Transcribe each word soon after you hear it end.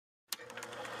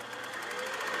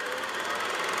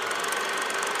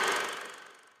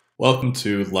Welcome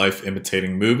to Life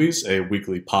Imitating Movies, a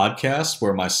weekly podcast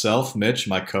where myself, Mitch,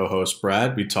 my co-host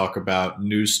Brad, we talk about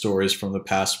news stories from the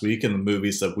past week and the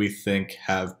movies that we think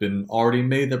have been already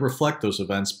made that reflect those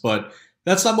events. But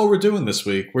that's not what we're doing this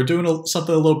week. We're doing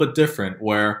something a little bit different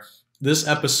where this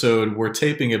episode, we're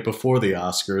taping it before the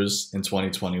Oscars in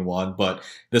 2021, but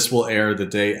this will air the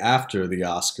day after the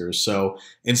Oscars. So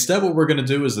instead, what we're going to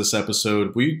do is this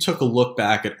episode, we took a look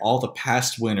back at all the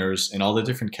past winners in all the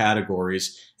different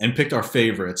categories and picked our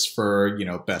favorites for,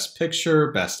 Best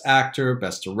Picture, Best Actor,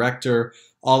 Best Director,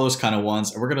 all those kind of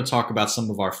ones. And we're going to talk about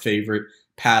some of our favorite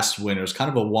past winners,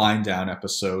 kind of a wind down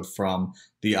episode from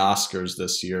the Oscars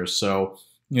this year. So,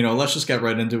 let's just get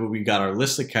right into it. We got our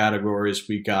list of categories.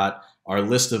 We got our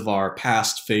list of our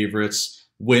past favorites,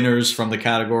 winners from the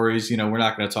categories. We're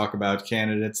not going to talk about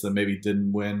candidates that maybe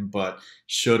didn't win but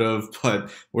should have,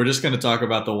 but we're just going to talk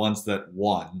about the ones that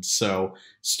won. So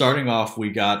starting off,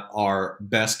 we got our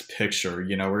best picture.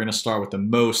 We're going to start with the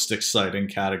most exciting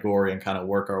category and kind of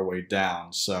work our way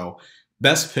down. So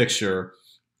best picture,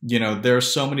 there are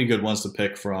so many good ones to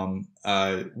pick from.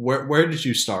 Where did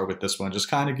you start with this one? Just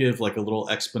kind of give like a little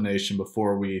explanation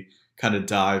before we kind of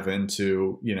dive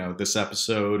into, this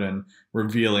episode and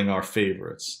revealing our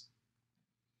favorites.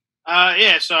 So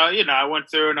I went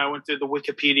through the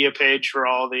Wikipedia page for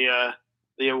all the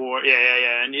award.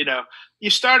 Yeah. And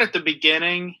you start at the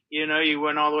beginning. You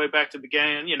went all the way back to the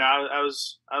beginning. I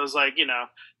was like,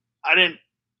 I didn't.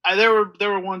 There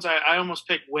were ones I almost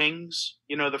picked Wings.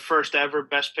 The first ever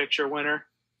Best Picture winner.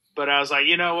 But I was like,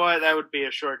 you know what? That would be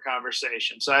a short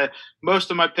conversation. So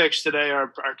most of my picks today are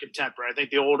contemporary. I think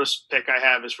the oldest pick I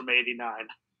have is from '89.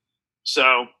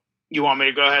 So you want me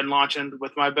to go ahead and launch in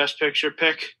with my Best Picture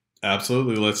pick?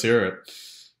 Absolutely. Let's hear it.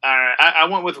 All right. I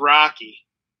went with Rocky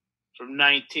from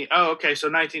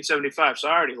 1975. So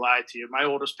I already lied to you. My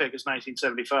oldest pick is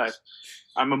 1975.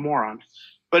 I'm a moron.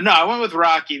 But no, I went with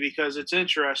Rocky because it's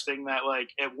interesting that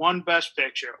it won Best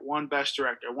Picture, it won Best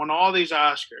Director, it won all these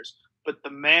Oscars. But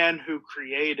the man who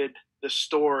created the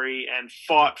story and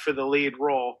fought for the lead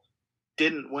role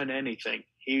didn't win anything.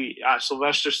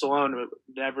 Sylvester Stallone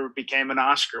never became an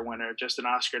Oscar winner, just an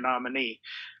Oscar nominee.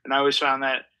 And I always found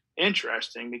that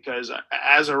interesting because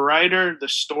as a writer, the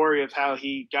story of how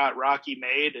he got Rocky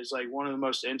made is one of the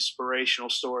most inspirational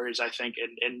stories, I think,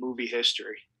 in movie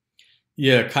history.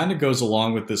 Yeah, it kind of goes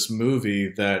along with this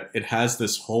movie that it has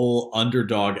this whole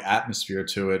underdog atmosphere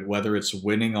to it, whether it's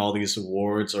winning all these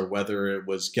awards or whether it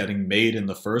was getting made in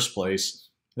the first place.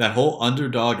 That whole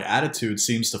underdog attitude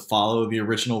seems to follow the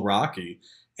original Rocky.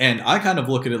 And I kind of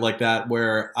look at it like that,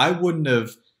 where I wasn't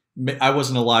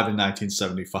alive in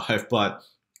 1975, but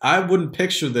I wouldn't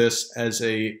picture this as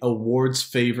a awards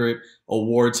favorite,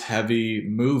 awards heavy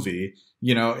movie.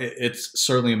 It's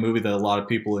certainly a movie that a lot of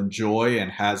people enjoy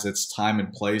and has its time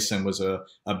and place and was a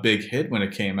big hit when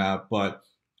it came out. But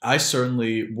I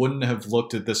certainly wouldn't have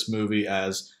looked at this movie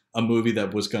as a movie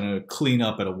that was going to clean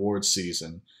up at awards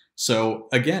season. So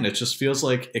again, it just feels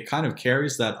like it kind of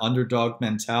carries that underdog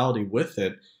mentality with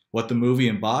it, what the movie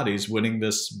embodies, winning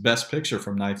this Best Picture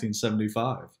from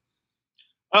 1975.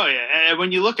 Oh, yeah. And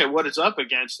when you look at what it's up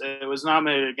against, it was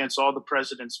nominated against All the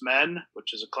President's Men,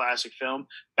 which is a classic film,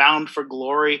 Bound for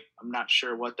Glory, I'm not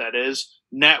sure what that is,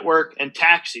 Network, and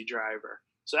Taxi Driver.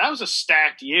 So that was a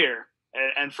stacked year.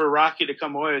 And for Rocky to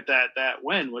come away with that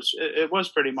win, it was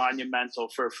pretty monumental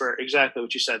for exactly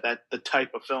what you said, that the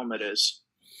type of film it is.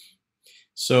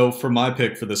 So for my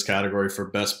pick for this category for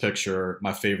Best Picture,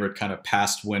 my favorite kind of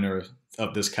past winner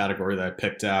of this category that I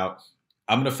picked out,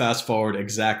 I'm going to fast forward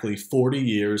exactly 40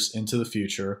 years into the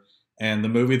future. And the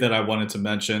movie that I wanted to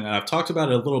mention, and I've talked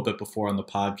about it a little bit before on the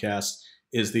podcast,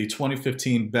 is the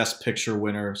 2015 Best Picture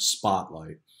winner,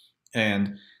 Spotlight.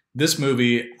 And this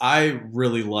movie, I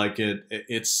really like it.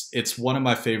 It's one of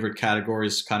my favorite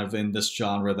categories kind of in this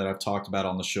genre that I've talked about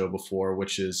on the show before,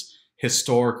 which is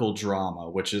historical drama,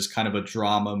 which is kind of a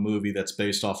drama movie that's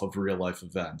based off of real life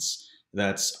events.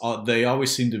 They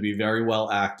always seem to be very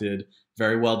well acted,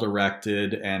 very well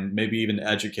directed, and maybe even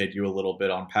educate you a little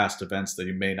bit on past events that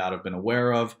you may not have been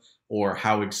aware of or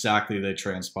how exactly they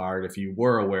transpired if you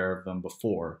were aware of them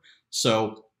before.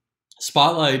 So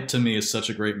Spotlight to me is such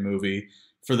a great movie.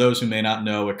 For those who may not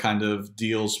know, it kind of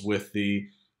deals with the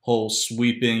whole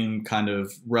sweeping kind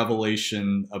of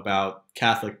revelation about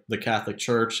the Catholic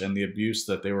Church and the abuse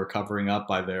that they were covering up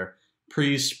by their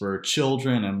priests for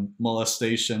children and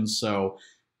molestation. So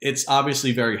it's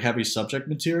obviously very heavy subject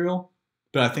material,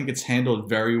 but I think it's handled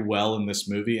very well in this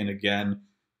movie. And again,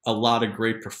 a lot of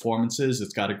great performances.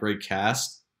 It's got a great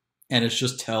cast, and it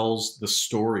just tells the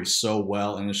story so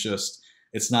well. And it's just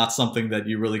it's not something that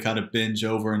you really kind of binge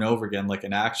over and over again like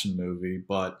an action movie,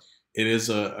 but it is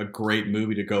a great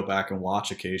movie to go back and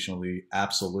watch occasionally.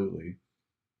 Absolutely.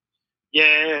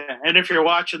 Yeah, and if you're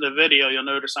watching the video, you'll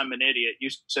notice I'm an idiot. You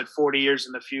said 40 years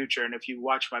in the future, and if you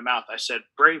watch my mouth, I said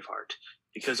Braveheart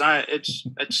because it's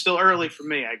still early for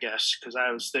me, I guess, because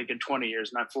I was thinking 20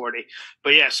 years, not 40.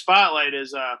 But yeah, Spotlight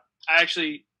is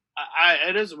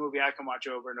it is a movie I can watch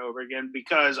over and over again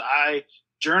because I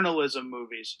journalism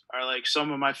movies are like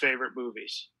some of my favorite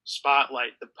movies.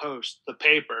 Spotlight, The Post, The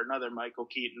Paper, another Michael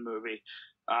Keaton movie,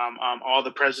 All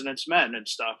the President's Men and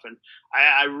stuff. And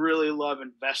I really love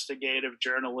investigative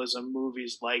journalism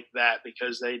movies like that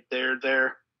because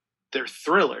they're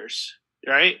thrillers,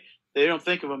 right? They don't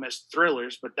think of them as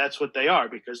thrillers, but that's what they are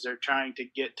because they're trying to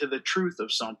get to the truth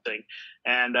of something.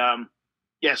 And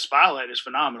yeah, Spotlight is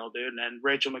phenomenal, dude. And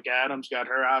Rachel McAdams got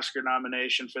her Oscar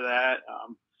nomination for that.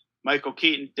 Michael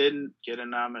Keaton didn't get a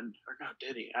nomination, or no,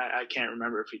 did he? I can't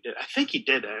remember if he did. I think he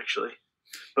did actually,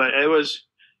 but yeah,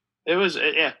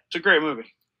 it's a great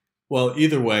movie. Well,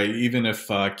 either way, even if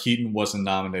Keaton wasn't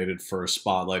nominated for a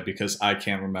Spotlight, because I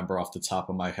can't remember off the top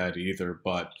of my head either,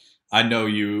 but I know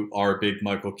you are a big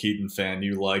Michael Keaton fan.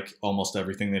 You like almost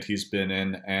everything that he's been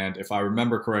in, and if I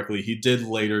remember correctly, he did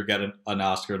later get an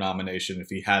Oscar nomination if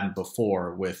he hadn't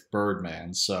before with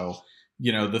Birdman. So,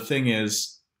 the thing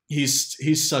is,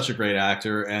 he's such a great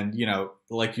actor, and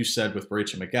like you said, with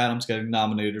Rachel McAdams getting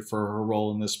nominated for her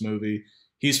role in this movie,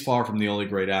 he's far from the only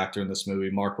great actor in this movie.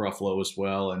 Mark Ruffalo as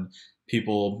well, and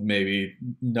people maybe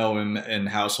know him in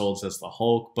households as the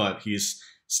Hulk, but he's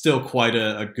still quite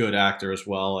a good actor as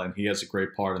well, and he has a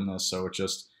great part in this. So it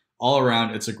just all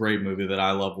around, it's a great movie that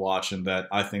I love watching that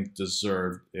I think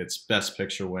deserved its Best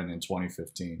Picture win in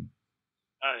 2015.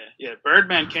 Oh yeah.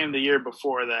 Birdman came the year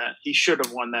before that. He should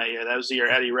have won that year. That was the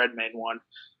year Eddie Redmayne won.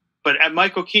 But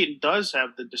Michael Keaton does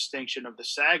have the distinction of the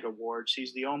SAG Awards.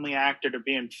 He's the only actor to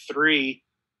be in 3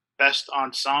 Best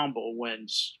Ensemble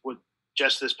wins with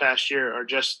just this past year or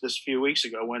just this few weeks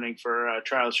ago winning for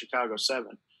Trial of Chicago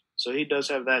 7. So he does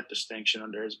have that distinction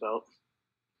under his belt.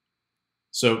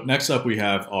 So next up we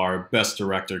have our Best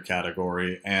Director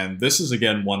category, and this is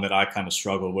again one that I kind of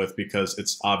struggled with because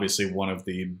it's obviously one of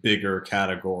the bigger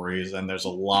categories and there's a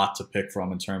lot to pick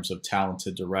from in terms of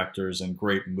talented directors and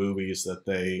great movies that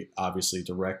they obviously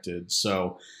directed.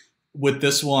 So with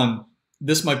this one,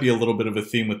 this might be a little bit of a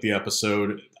theme with the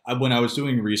episode. When I was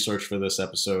doing research for this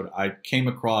episode, I came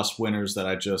across winners that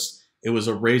it was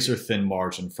a razor thin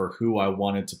margin for who I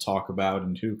wanted to talk about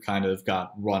and who kind of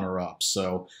got runner up.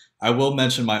 So I will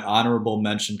mention my honorable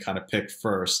mention kind of pick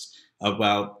first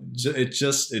about it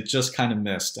just kind of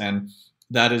missed. And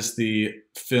that is the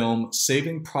film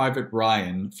Saving Private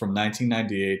Ryan from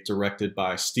 1998, directed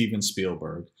by Steven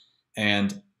Spielberg.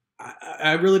 And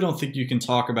I really don't think you can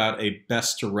talk about a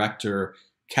Best Director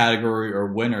category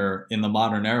or winner in the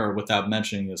modern era without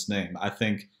mentioning his name. I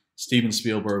think Steven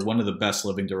Spielberg, one of the best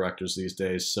living directors these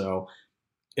days. So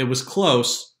it was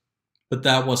close, but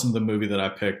that wasn't the movie that I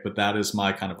picked. But that is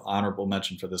my kind of honorable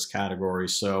mention for this category.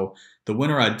 So the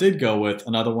winner I did go with,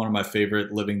 another one of my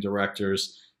favorite living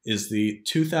directors, is the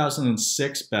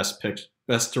 2006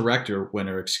 Best Director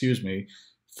winner,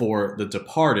 for The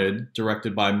Departed,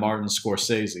 directed by Martin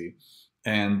Scorsese.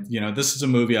 And, this is a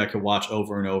movie I could watch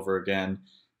over and over again.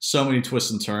 So many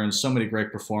twists and turns, so many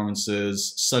great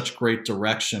performances, such great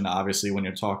direction, obviously, when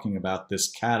you're talking about this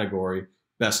category,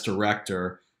 Best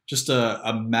Director. Just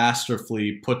a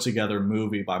masterfully put together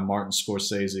movie by Martin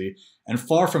Scorsese, and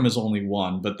far from his only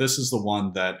one, but this is the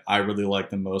one that I really like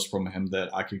the most from him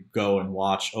that I could go and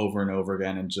watch over and over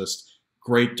again, and just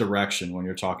great direction when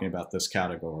you're talking about this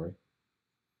category.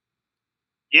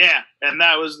 Yeah, and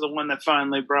that was the one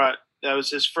that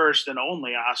was his first and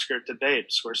only Oscar to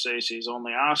date, Scorsese's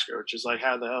only Oscar, which is like,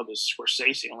 how the hell does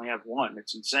Scorsese only have one?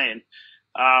 It's insane.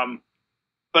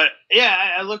 But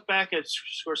yeah, I look back at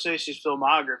Scorsese's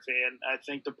filmography, and I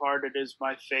think Departed is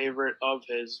my favorite of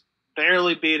his,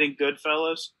 barely beating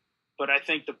Goodfellas. But I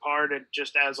think Departed,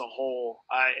 just as a whole,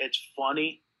 it's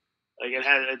funny. Like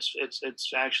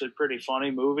it's actually a pretty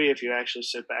funny movie if you actually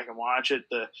sit back and watch it.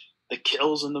 The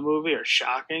kills in the movie are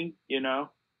shocking,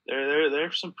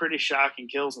 There's some pretty shocking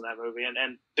kills in that movie,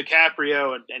 and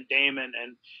DiCaprio and Damon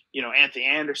and Anthony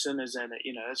Anderson is in it.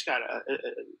 It's got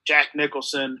Jack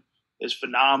Nicholson is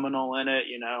phenomenal in it.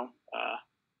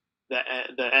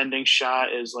 The ending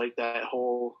shot is like that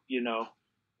whole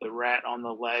the rat on the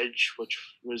ledge, which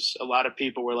was, a lot of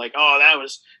people were like, oh,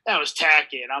 that was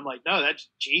tacky, and I'm like, no, that's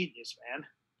genius, man.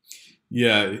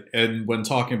 Yeah, and when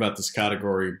talking about this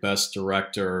category, Best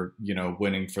Director,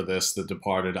 winning for this, The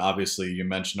Departed, obviously you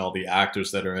mentioned all the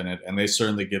actors that are in it, and they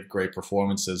certainly give great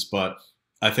performances, but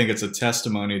I think it's a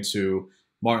testimony to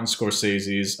Martin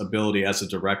Scorsese's ability as a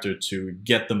director to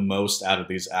get the most out of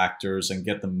these actors and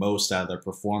get the most out of their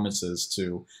performances,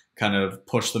 to kind of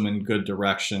push them in good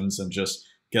directions and just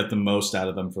get the most out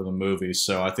of them for the movie.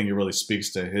 So I think it really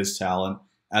speaks to his talent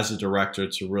as a director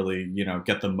to really,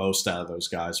 get the most out of those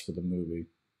guys for the movie.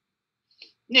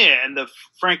 Yeah, and the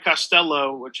Frank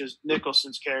Costello, which is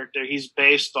Nicholson's character, he's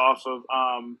based off of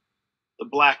the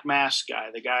Black Mass guy,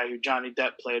 the guy who Johnny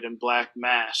Depp played in Black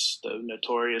Mass, the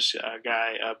notorious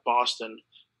guy, Boston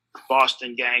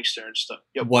gangster and stuff.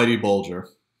 Yep. Whitey Bulger.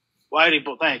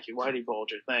 Thank you, Whitey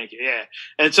Bulger. Thank you. Yeah,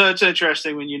 and so it's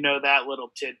interesting when you know that little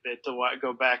tidbit to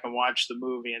go back and watch the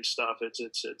movie and stuff.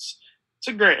 It's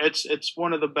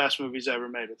one of the best movies ever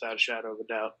made, without a shadow of a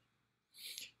doubt.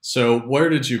 So where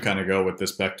did you kind of go with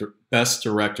this best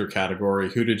director category?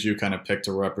 Who did you kind of pick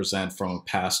to represent from a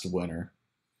past winner?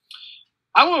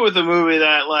 I went with a movie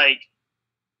that, like,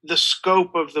 the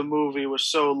scope of the movie was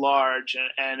so large,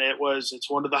 and it's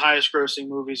one of the highest grossing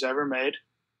movies ever made.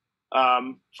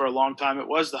 For a long time, it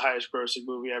was the highest grossing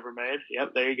movie ever made.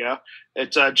 Yep, there you go.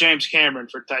 It's James Cameron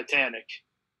for Titanic.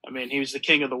 I mean, he was the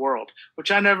king of the world, which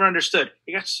I never understood.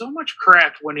 He got so much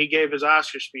crap when he gave his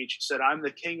Oscar speech. He said, "I'm the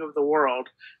king of the world."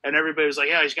 And everybody was like,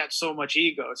 "Yeah, he's got so much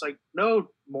ego." It's like, no,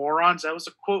 morons. That was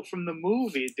a quote from the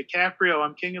movie. DiCaprio,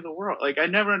 "I'm king of the world." Like, I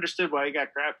never understood why he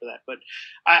got crap for that. But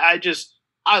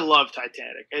I love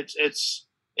Titanic.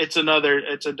 It's another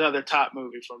top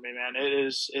movie for me, man.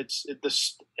 It's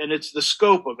the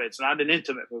scope of it. It's not an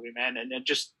intimate movie, man. And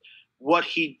just what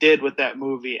he did with that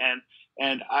movie.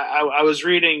 And I was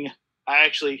reading, I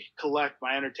actually collect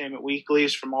my Entertainment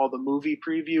Weeklies from all the movie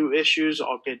preview issues,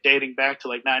 all dating back to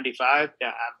like 95. Yeah,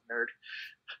 I'm a nerd.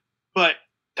 But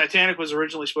Titanic was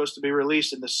originally supposed to be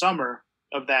released in the summer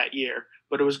of that year,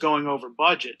 but it was going over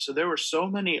budget. So there were so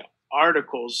many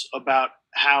articles about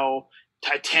how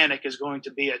Titanic is going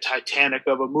to be a Titanic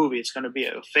of a movie. It's going to be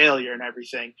a failure and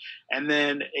everything. And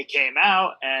then it came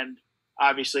out, and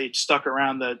obviously it stuck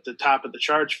around the top of the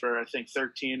charts for, I think,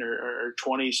 13 or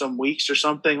 20 some weeks or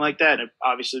something like that. It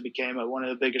obviously became one of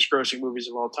the biggest grossing movies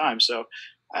of all time. So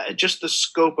just the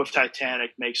scope of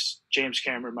Titanic makes James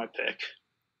Cameron my pick.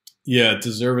 Yeah,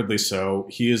 deservedly so.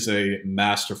 He is a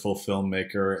masterful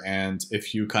filmmaker. And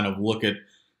if you kind of look at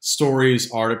stories,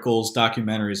 articles,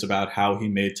 documentaries about how he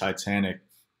made Titanic,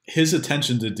 his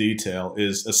attention to detail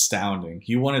is astounding.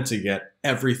 He wanted to get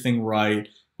everything right,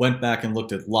 went back and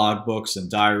looked at logbooks and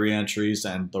diary entries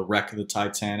and the wreck of the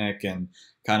Titanic and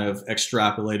kind of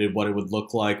extrapolated what it would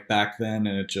look like back then.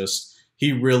 And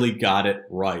he really got it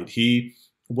right.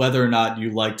 Whether or not you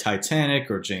like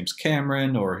Titanic or James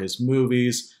Cameron or his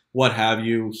movies, what have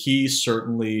you, he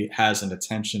certainly has an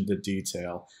attention to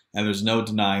detail. And there's no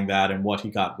denying that and what he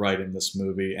got right in this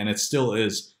movie. And it still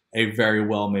is a very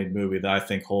well-made movie that I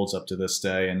think holds up to this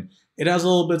day. And it has a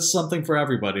little bit something for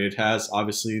everybody. It has,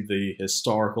 obviously, the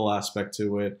historical aspect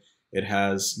to it. It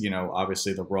has,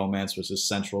 obviously the romance, which is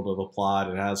central to the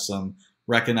plot. It has some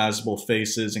recognizable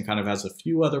faces and kind of has a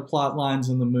few other plot lines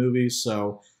in the movie.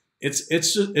 So it's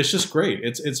just great.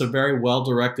 It's a very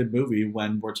well-directed movie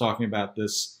when we're talking about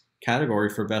this category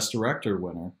for Best Director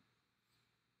winner.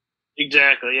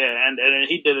 Exactly, yeah, and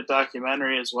he did a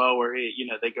documentary as well where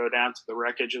they go down to the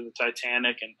wreckage of the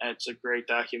Titanic, and it's a great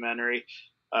documentary,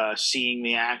 seeing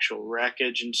the actual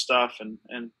wreckage and stuff,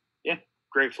 and yeah,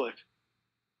 great flick.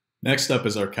 Next up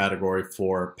is our category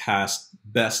for past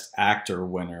Best Actor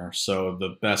winner. So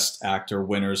the Best Actor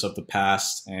winners of the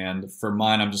past, and for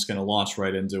mine, I'm just going to launch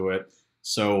right into it.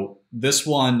 So this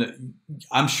one,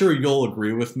 I'm sure you'll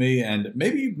agree with me, and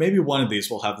maybe one of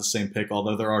these will have the same pick,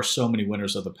 although there are so many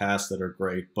winners of the past that are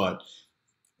great, but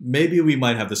maybe we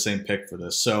might have the same pick for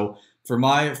this. So for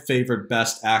my favorite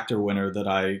Best Actor winner that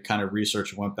I kind of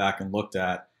researched and went back and looked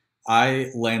at,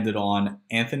 I landed on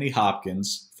Anthony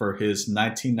Hopkins for his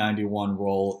 1991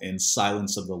 role in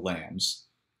Silence of the Lambs.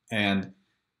 And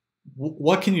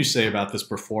what can you say about this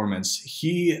performance?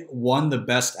 He won the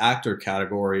Best Actor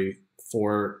category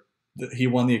he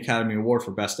won the Academy Award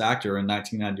for Best Actor in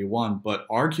 1991, but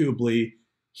arguably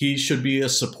he should be a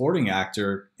supporting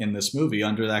actor in this movie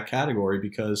under that category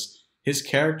because his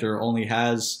character only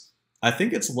has, I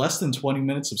think it's less than 20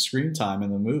 minutes of screen time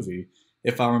in the movie,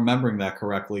 if I'm remembering that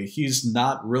correctly. He's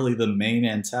not really the main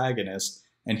antagonist,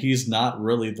 and he's not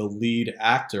really the lead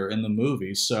actor in the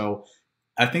movie. So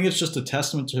I think it's just a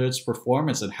testament to his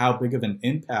performance and how big of an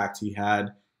impact he had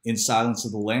in Silence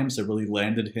of the Lambs that really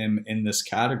landed him in this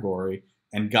category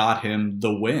and got him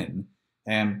the win.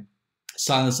 And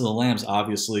Silence of the Lambs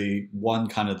obviously won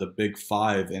kind of the big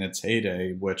five in its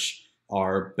heyday, which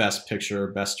are Best Picture,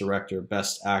 Best Director,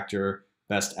 Best Actor,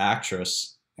 Best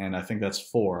Actress. and I think that's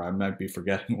four. I might be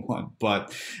forgetting one,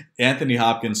 but Anthony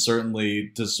Hopkins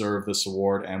certainly deserved this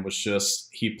award and was just,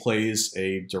 he plays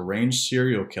a deranged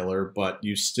serial killer, but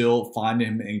you still find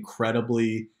him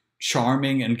incredibly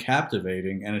charming and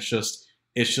captivating, and it's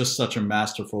just such a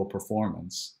masterful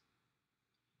performance.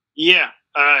 Yeah,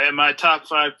 in my top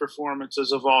five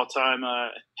performances of all time,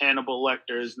 Hannibal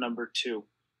Lecter is number two,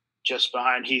 just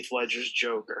behind Heath Ledger's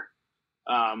Joker.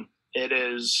 It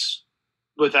is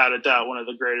without a doubt one of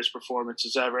the greatest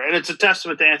performances ever, and it's a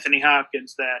testament to Anthony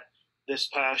Hopkins that this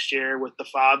past year with The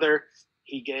Father,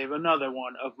 he gave another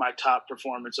one of my top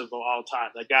performance of all time.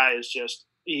 The guy is just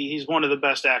he's one of the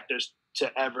best actors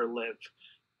to ever live.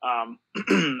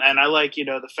 And I like,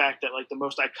 the fact that like the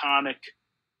most iconic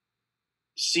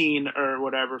scene or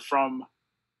whatever from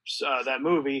that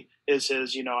movie is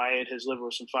his, I ate his liver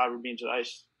with some fava beans with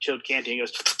ice chilled candy. He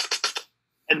goes,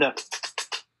 and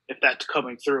if that's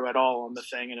coming through at all on the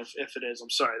thing, and if it is, I'm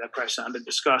sorry, that probably sounded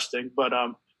disgusting, but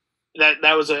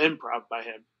that was an improv by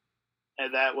him,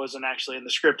 and that wasn't actually in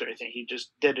the script or anything. He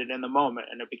just did it in the moment,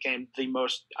 and it became the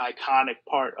most iconic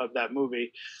part of that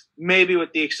movie, maybe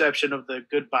with the exception of the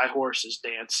Goodbye Horses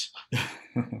dance.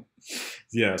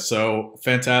 Yeah, so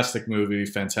fantastic movie,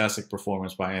 fantastic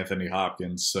performance by Anthony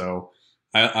Hopkins. So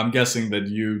I'm guessing that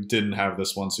you didn't have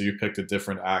this one, so you picked a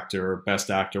different actor, best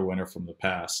actor winner from the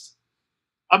past.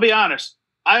 I'll be honest,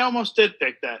 I almost did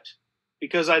pick that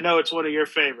because I know it's one of your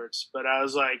favorites, but I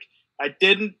was like, I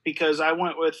didn't because I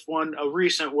went with a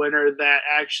recent winner that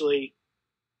actually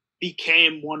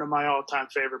became one of my all-time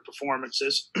favorite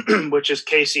performances, which is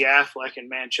Casey Affleck in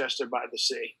Manchester by the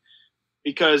Sea.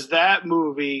 Because that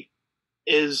movie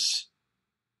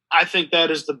I think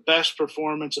that is the best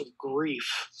performance of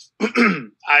grief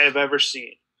I have ever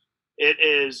seen.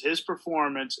 His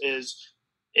performance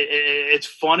it's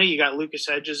funny. You got Lucas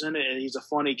Hedges in it, and he's a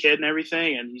funny kid and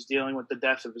everything, and he's dealing with the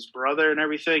death of his brother and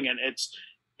everything. And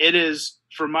it is,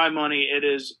 for my money, it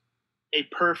is a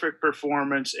perfect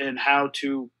performance in how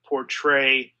to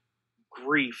portray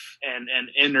grief and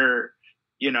inner,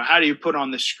 how do you put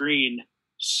on the screen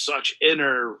such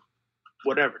inner,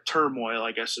 whatever, turmoil,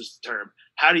 I guess is the term.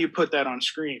 How do you put that on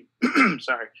screen?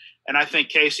 Sorry. And I think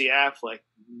Casey Affleck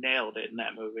nailed it in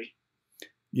that movie.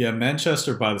 Yeah,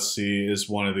 Manchester by the Sea is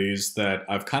one of these that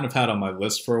I've kind of had on my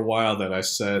list for a while that I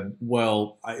said,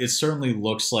 well, it certainly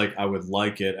looks like I would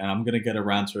like it, and I'm going to get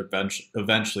around to it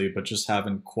eventually, but just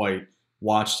haven't quite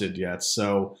watched it yet.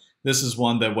 So this is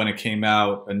one that when it came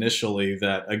out initially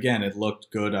that, again, it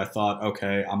looked good. I thought,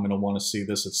 okay, I'm going to want to see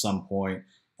this at some point,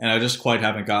 and I just quite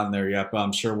haven't gotten there yet, but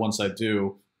I'm sure once I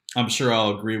do, I'm sure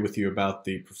I'll agree with you about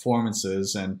the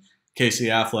performances. And Casey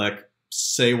Affleck,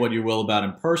 say what you will about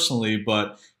him personally,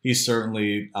 but he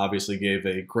certainly obviously gave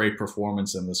a great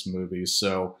performance in this movie.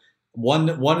 So one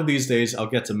of these days I'll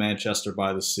get to Manchester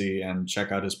by the Sea and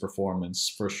check out his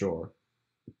performance for sure.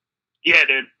 Yeah,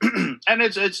 dude. And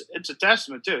it's a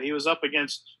testament too. He was up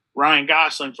against Ryan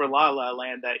Gosling for La La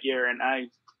Land that year, and I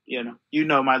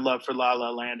my love for La La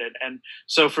Land, and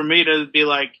so for me to be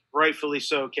like, rightfully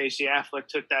so, Casey Affleck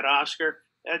took that Oscar,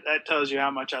 that tells you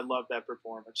how much I love that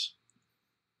performance.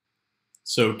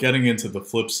 So getting into the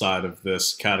flip side of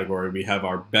this category, we have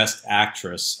our Best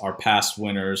Actress, our past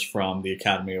winners from the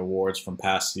Academy Awards from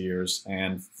past years.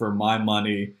 And for my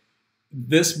money,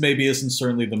 this maybe isn't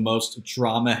certainly the most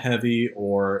drama-heavy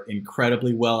or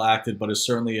incredibly well acted, but is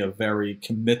certainly a very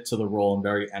commit to the role and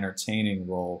very entertaining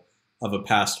role of a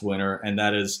past winner, and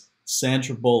that is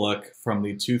Sandra Bullock from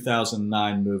the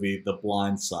 2009 movie The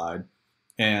Blind Side.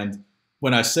 And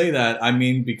when I say that, I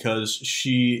mean because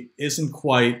she isn't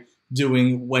quite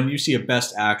doing, when you see a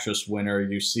Best Actress winner,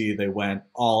 you see they went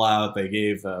all out, they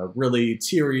gave a really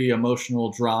teary,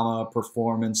 emotional drama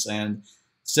performance, and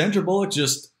Sandra Bullock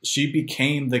she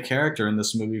became the character in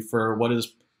this movie for what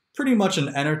is pretty much an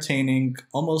entertaining,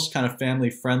 almost kind of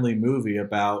family-friendly movie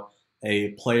about a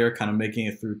player kind of making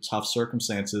it through tough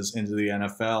circumstances into the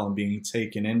NFL and being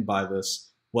taken in by this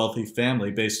wealthy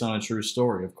family based on a true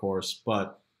story, of course.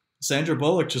 But Sandra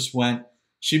Bullock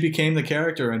she became the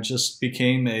character and just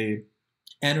became a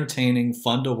entertaining,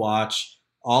 fun to watch.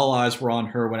 All eyes were on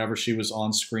her whenever she was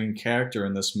on screen character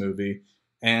in this movie.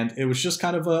 And it was just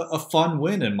kind of a fun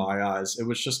win in my eyes. It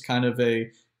was just kind of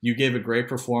you gave a great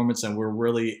performance and we're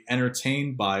really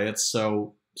entertained by it.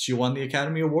 So she won the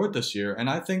Academy Award this year, and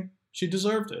I think she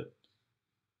deserved it.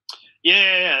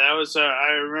 Yeah. That was,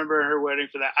 I remember her winning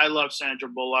for that. I love Sandra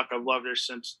Bullock. I've loved her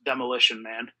since Demolition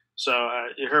Man. So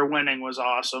her winning was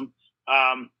awesome.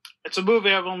 It's a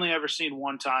movie I've only ever seen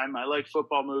one time. I like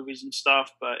football movies and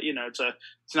stuff, but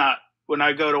it's not when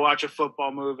I go to watch a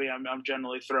football movie, I'm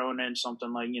generally throwing in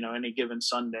something like Any Given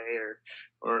Sunday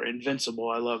or Invincible.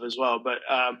 I love as well, but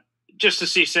just to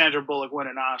see Sandra Bullock win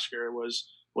an Oscar was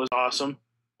awesome.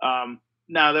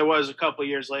 Now there was a couple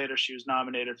years later she was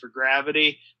nominated for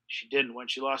Gravity. She didn't win.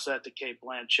 She lost that to Kate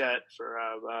Blanchett for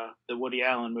the Woody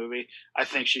Allen movie. I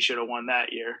think she should have won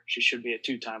that year. She should be a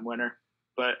 2-time winner.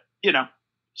 But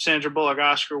Sandra Bullock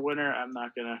Oscar winner, I'm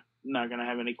not gonna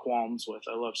have any qualms with.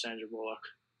 I love Sandra Bullock.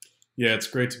 Yeah, it's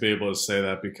great to be able to say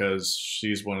that because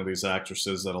she's one of these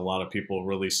actresses that a lot of people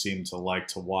really seem to like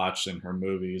to watch in her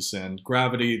movies. And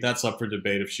Gravity, that's up for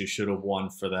debate if she should have won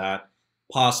for that.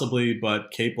 Possibly, but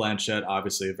Kate Blanchett,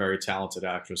 obviously a very talented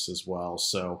actress as well.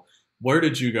 So where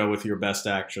did you go with your best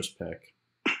actress pick?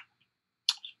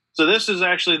 So this is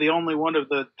actually the only one of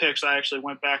the picks I actually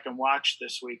went back and watched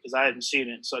this week because I hadn't seen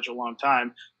it in such a long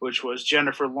time, which was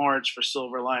Jennifer Lawrence for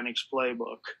Silver Linings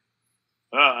Playbook.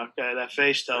 Oh, okay, that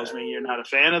face tells me you're not a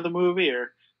fan of the movie,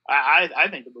 or I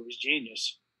think the movie's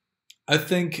genius. I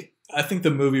think the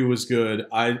movie was good.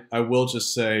 I will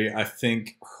just say I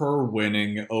think her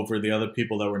winning over the other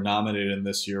people that were nominated in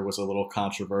this year was a little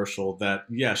controversial. That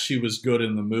yeah, she was good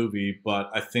in the movie, but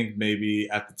I think maybe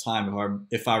at the time,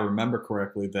 if I remember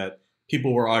correctly, that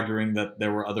people were arguing that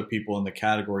there were other people in the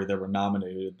category that were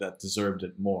nominated that deserved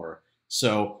it more.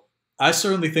 So I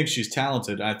certainly think she's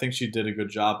talented. I think she did a good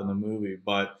job in the movie,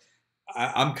 but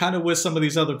I'm kind of with some of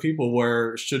these other people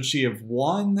where should she have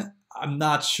won? I'm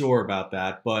not sure about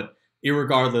that, but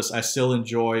irregardless, I still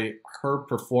enjoy her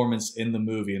performance in the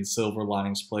movie in Silver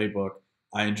Linings Playbook.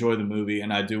 I enjoy the movie,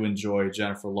 and I do enjoy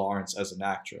Jennifer Lawrence as an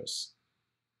actress.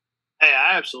 Hey,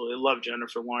 I absolutely love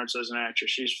Jennifer Lawrence as an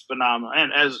actress. She's phenomenal,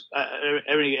 and as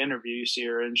every interview you see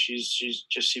her in, she's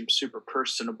just seems super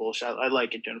personable. I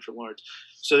like it, Jennifer Lawrence.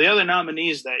 So the other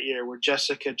nominees that year were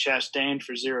Jessica Chastain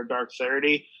for Zero Dark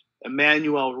 30,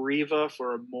 Emmanuel Riva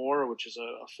for Amor, which is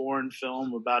a foreign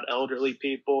film about elderly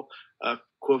people.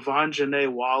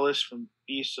 Quvenzhané Wallis from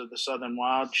Beasts of the Southern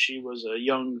Wild. She was a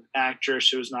young actress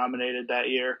who was nominated that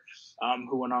year,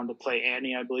 who went on to play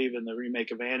Annie, I believe, in the remake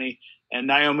of Annie. And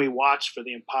Naomi Watts for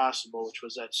The Impossible, which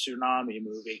was that tsunami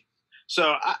movie.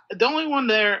 So the only one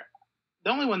there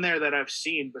that I've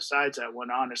seen besides that one,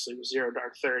 honestly, was Zero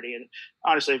Dark 30. And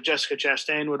honestly, if Jessica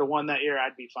Chastain would have won that year,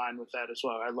 I'd be fine with that as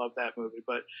well. I love that movie.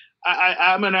 But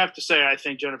I'm going to have to say I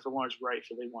think Jennifer Lawrence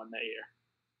rightfully won that year.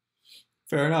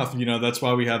 Fair enough. That's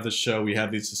why we have this show. We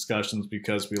have these discussions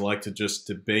because we like to just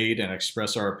debate and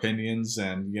express our opinions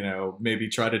and, maybe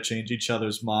try to change each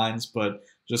other's minds, but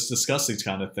just discuss these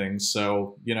kind of things.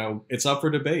 So, it's up for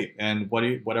debate. And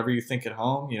whatever you think at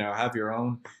home, have your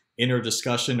own inner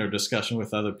discussion or discussion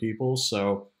with other people.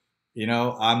 So,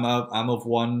 I'm of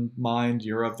one mind,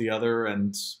 you're of the other,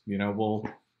 and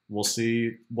we'll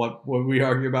see what we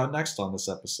argue about next on this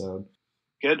episode.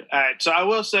 Good. All right. So I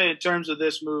will say, in terms of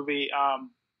this movie,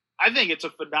 I think it's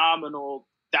a phenomenal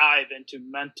dive into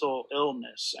mental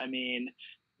illness. I mean,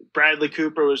 Bradley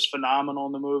Cooper was phenomenal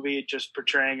in the movie, just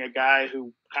portraying a guy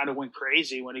who kind of went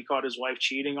crazy when he caught his wife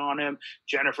cheating on him.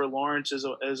 Jennifer Lawrence is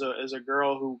a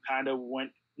girl who kind of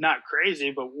went not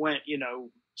crazy, but went,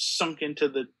 sunk into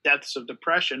the depths of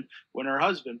depression when her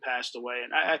husband passed away.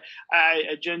 And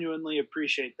I genuinely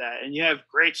appreciate that. And you have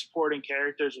great supporting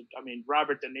characters. I mean,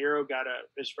 Robert De Niro got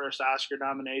his first Oscar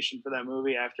nomination for that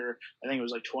movie after, I think it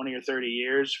was like 20 or 30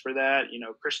 years for that.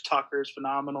 Chris Tucker's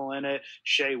phenomenal in it.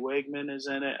 Shea Wigman is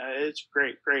in it. It's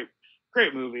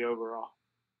great movie overall.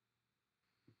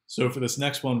 So for this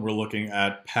next one, we're looking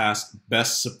at past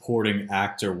Best Supporting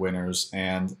Actor winners.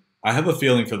 And I have a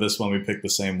feeling for this one we picked the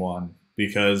same one,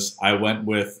 because I went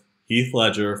with Heath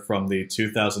Ledger from the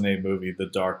 2008 movie The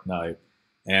Dark Knight.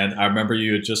 And I remember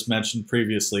you had just mentioned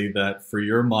previously that for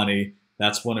your money,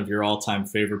 that's one of your all-time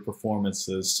favorite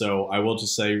performances. So I will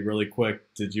just say really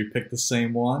quick, did you pick the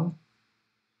same one?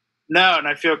 No, and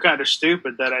I feel kind of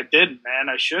stupid that I didn't, man.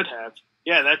 I should have.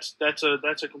 Yeah, that's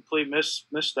a complete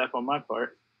misstep on my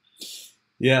part.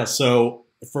 Yeah, so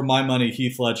for my money,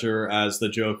 Heath Ledger as the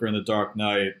Joker in The Dark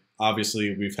Knight.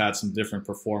 Obviously, we've had some different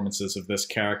performances of this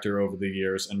character over the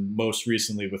years, and most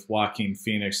recently with Joaquin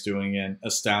Phoenix doing an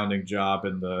astounding job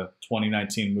in the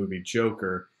 2019 movie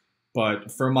Joker.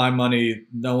 But for my money,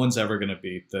 no one's ever going to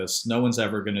beat this. No one's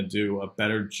ever going to do a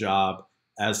better job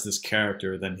as this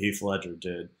character than Heath Ledger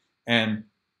did. And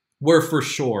we're for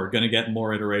sure going to get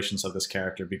more iterations of this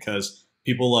character because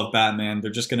people love Batman.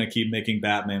 They're just going to keep making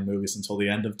Batman movies until the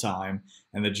end of time,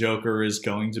 and the Joker is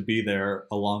going to be there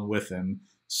along with him.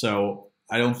 So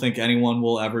I don't think anyone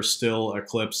will ever still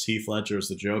eclipse Heath Ledger as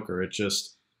the Joker.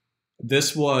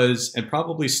 This was, and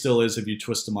probably still is if you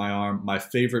twisted my arm, my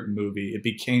favorite movie. It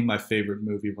became my favorite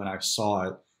movie when I saw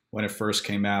it when it first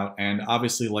came out. And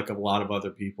obviously, like a lot of other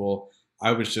people,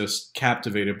 I was just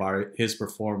captivated by his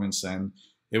performance. And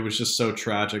it was just so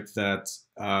tragic that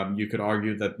you could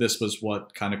argue that this was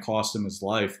what kind of cost him his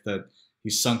life, that he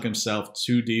sunk himself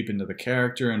too deep into the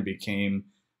character and became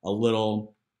a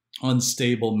little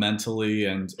unstable mentally.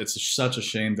 And it's such a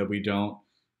shame that we don't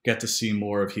get to see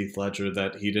more of Heath Ledger,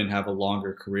 that he didn't have a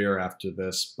longer career after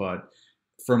this. But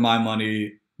for my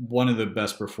money, one of the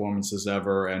best performances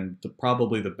ever, and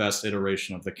probably the best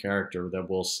iteration of the character that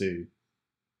we'll see.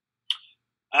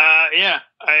 Yeah,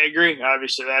 I agree.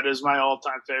 Obviously, that is my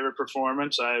all-time favorite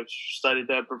performance. I've studied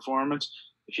that performance.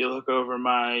 If you look over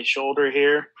my shoulder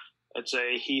here, it's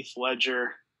a Heath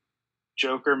Ledger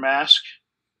Joker mask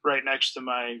right next to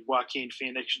my Joaquin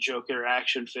Phoenix Joker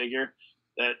action figure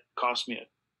that cost me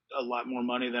a lot more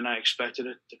money than I expected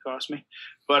it to cost me.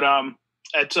 But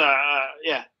it's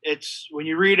yeah, it's when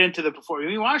you read into the performance,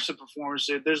 when you watch the performance,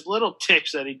 there's little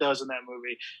ticks that he does in that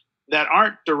movie that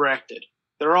aren't directed.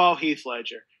 They're all Heath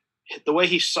Ledger. The way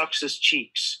he sucks his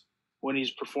cheeks when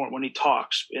when he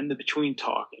talks in the between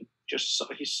talking,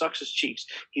 he sucks his cheeks.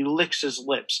 He licks his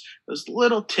lips. Those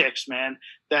little ticks, man,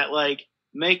 that like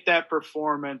make that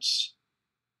performance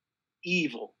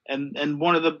evil, and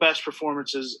one of the best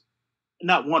performances,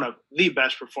 not one of the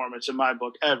best performance in my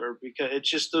book ever, because it's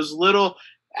just those little,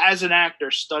 as an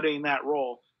actor studying that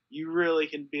role, you really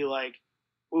can be like,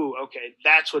 ooh, okay,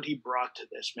 that's what he brought to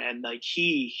this, man. Like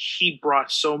he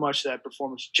brought so much to that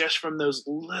performance just from those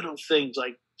little things,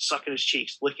 like sucking his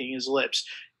cheeks, licking his lips,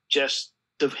 just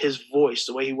his voice,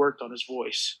 the way he worked on his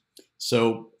voice.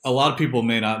 So a lot of people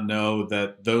may not know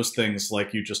that those things,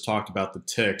 like you just talked about, the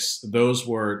ticks, those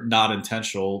were not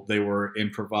intentional. They were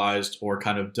improvised or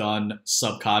kind of done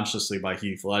subconsciously by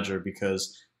Heath Ledger,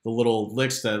 because the little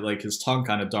licks that like his tongue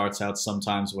kind of darts out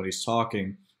sometimes when he's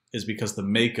talking is because the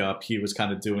makeup, he was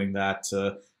kind of doing that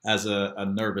as a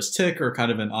nervous tick or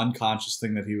kind of an unconscious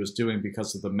thing that he was doing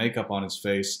because of the makeup on his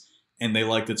face. And they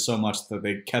liked it so much that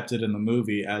they kept it in the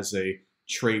movie as a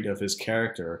trait of his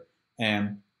character.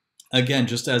 And again,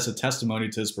 just as a testimony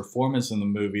to his performance in the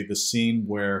movie, the scene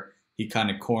where he kind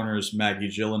of corners Maggie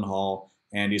Gyllenhaal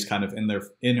and he's kind of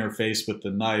in her face with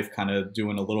the knife, kind of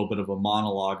doing a little bit of a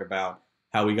monologue about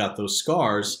how he got those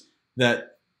scars,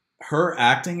 that her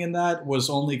acting in that was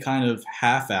only kind of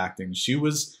half acting. She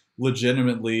was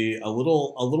legitimately a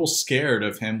little scared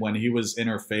of him when he was in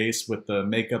her face with the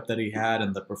makeup that he had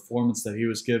and the performance that he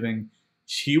was giving.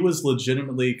 He was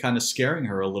legitimately kind of scaring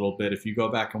her a little bit. If you go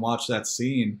back and watch that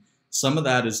scene, some of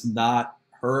that is not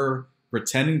her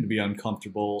pretending to be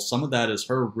uncomfortable. Some of that is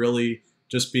her really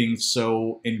just being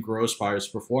so engrossed by his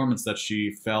performance that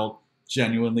she felt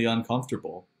genuinely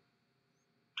uncomfortable.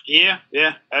 Yeah,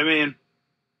 yeah. I mean,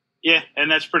 yeah, and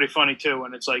that's pretty funny too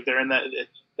when it's like they're in that.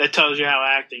 That tells you how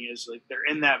acting is. Like they're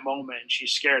in that moment and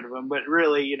she's scared of him, but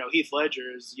really, Heath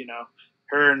Ledger is,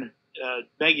 her and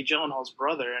Maggie Gyllenhaal's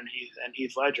brother, and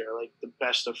Heath Ledger are like the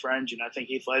best of friends. I think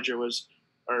Heath Ledger was,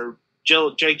 or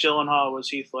Jake Gyllenhaal was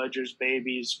Heath Ledger's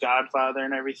baby's godfather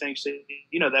and everything. So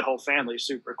that whole family is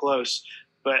super close.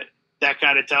 But that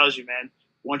kind of tells you, man.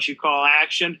 Once you call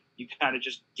action, you kind of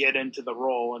just get into the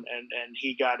role, and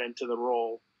he got into the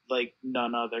role like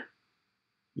none other.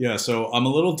 Yeah, so I'm a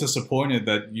little disappointed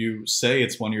that you say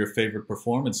it's one of your favorite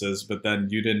performances, but then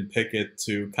you didn't pick it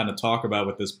to kind of talk about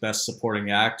with this Best Supporting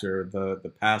Actor,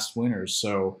 the past winners.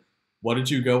 So what did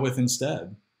you go with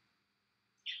instead?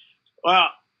 Well,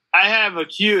 I have a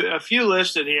few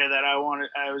listed here that I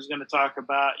was going to talk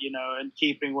about, in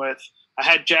keeping with. I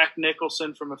had Jack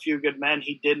Nicholson from A Few Good Men.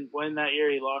 He didn't win that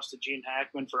year. He lost to Gene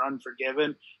Hackman for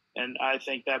Unforgiven. And I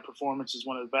think that performance is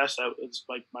one of the best. It's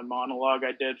like my monologue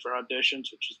I did for auditions,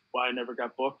 which is why I never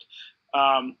got booked.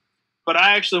 But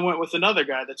I actually went with another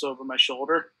guy that's over my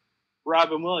shoulder,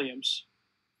 Robin Williams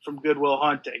from Good Will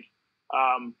Hunting.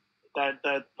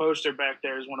 That poster back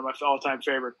there is one of my all-time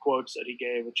favorite quotes that he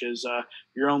gave, which is,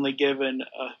 "You're only given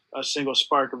a single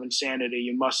spark of insanity.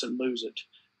 You mustn't lose it."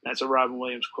 That's a Robin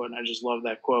Williams quote, and I just love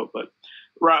that quote. But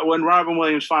when Robin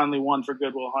Williams finally won for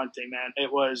Good Will Hunting, man,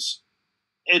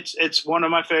 it's one of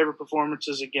my favorite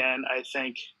performances. Again, I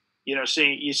think you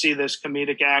see this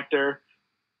comedic actor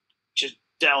just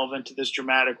delve into this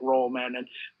dramatic role, man, and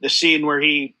the scene where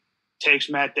he takes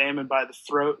Matt Damon by the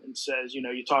throat and says,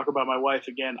 "You talk about my wife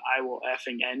again, I will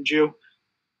effing end you."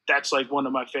 That's like one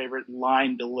of my favorite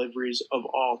line deliveries of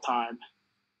all time.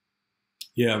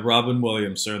 Yeah, Robin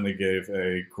Williams certainly gave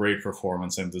a great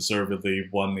performance and deservedly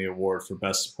won the award for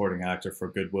Best Supporting Actor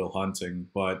for Good Will Hunting.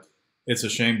 But it's a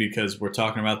shame because we're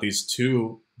talking about these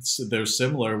two, they're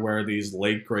similar, where these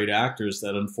late great actors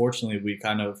that unfortunately we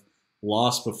kind of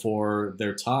lost before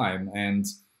their time. And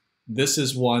this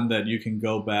is one that you can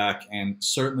go back, and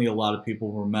certainly a lot of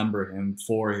people remember him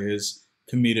for his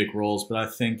comedic roles. But I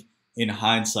think in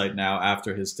hindsight now,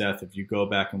 after his death, if you go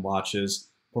back and watch his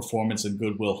performance in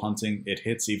Good Will Hunting, it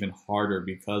hits even harder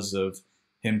because of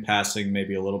him passing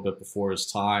maybe a little bit before his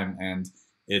time, and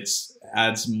it's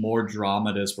adds more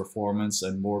drama to his performance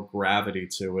and more gravity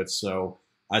to it. So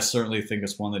I certainly think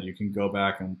it's one that you can go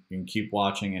back and keep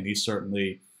watching, and he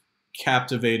certainly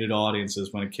captivated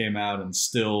audiences when it came out and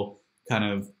still kind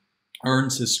of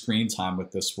earns his screen time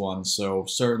with this one. So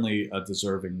certainly a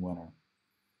deserving winner.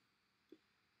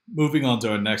 Moving on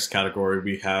to our next category,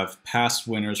 we have past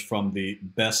winners from the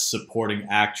Best Supporting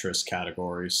Actress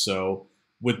category. So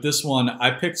with this one,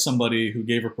 I picked somebody who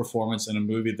gave a performance in a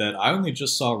movie that I only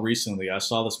just saw recently. I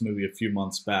saw this movie a few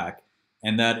months back,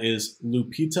 and that is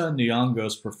Lupita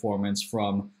Nyong'o's performance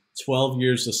from 12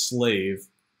 Years a Slave,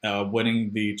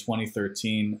 winning the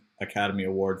 2013 Academy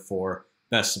Award for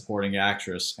Best Supporting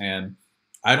Actress. And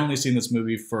I'd only seen this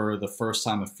movie for the first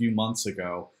time a few months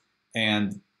ago,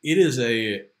 and it is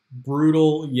a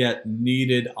brutal yet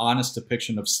needed, honest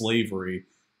depiction of slavery.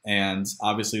 And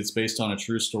obviously, it's based on a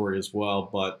true story as well.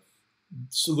 But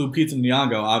so Lupita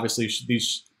Nyong'o, obviously,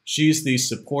 she's the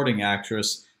supporting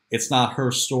actress. It's not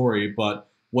her story, but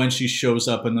when she shows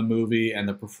up in the movie and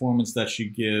the performance that she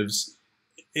gives,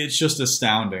 it's just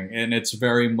astounding. And it's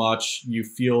very much, you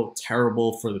feel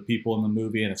terrible for the people in the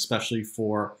movie, and especially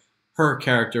for her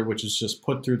character, which is just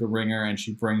put through the ringer, and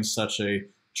she brings such a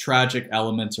tragic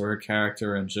element to her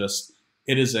character, and just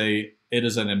it is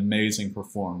an amazing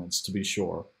performance, to be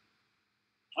sure.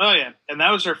 Oh yeah, and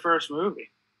that was her first movie.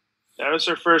 That was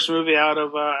her first movie out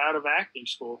of acting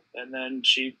school, and then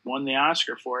she won the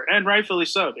Oscar for it, and rightfully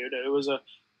so, dude.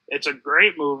 It's a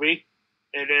great movie.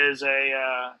 It is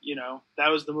that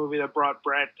was the movie that brought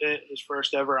Brad Pitt his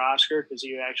first ever Oscar, because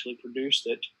he actually produced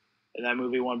it, and that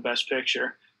movie won Best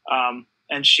Picture.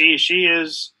 And she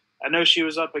is. I know she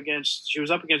was up against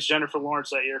Jennifer Lawrence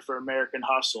that year for American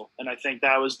Hustle, and I think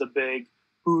that was the big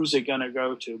who's it gonna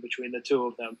go to between the two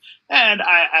of them. And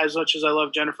as much as I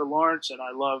love Jennifer Lawrence and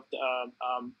I loved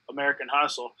American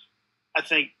Hustle, I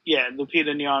think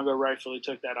Lupita Nyong'o rightfully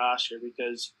took that Oscar,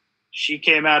 because she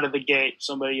came out of the gate,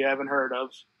 somebody you haven't heard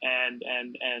of, and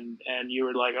you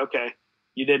were like, okay,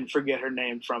 you didn't forget her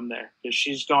name from there, because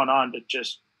she's gone on to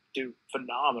just do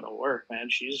phenomenal work, man.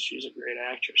 She's a great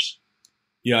actress.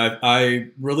 Yeah, I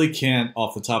really can't,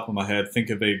 off the top of my head, think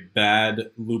of a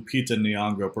bad Lupita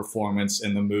Nyong'o performance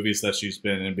in the movies that she's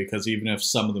been in, because even if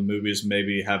some of the movies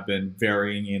maybe have been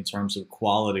varying in terms of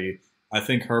quality, I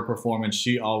think her performance,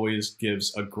 she always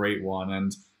gives a great one.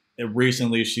 And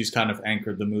recently she's kind of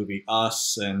anchored the movie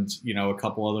Us, and, a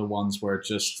couple other ones where it's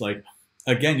just like,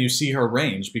 again, you see her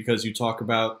range, because you talk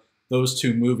about those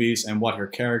two movies and what her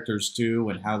characters do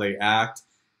and how they act.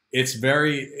 It's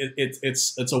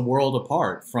it's a world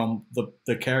apart from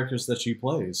the characters that she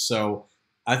plays. So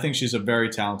I think she's a very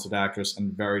talented actress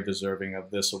and very deserving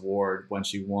of this award when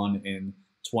she won in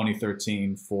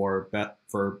 2013 for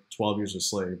 12 Years a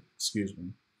Slave. Excuse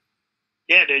me.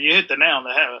 Yeah, dude, you hit the nail on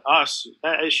the head. Us,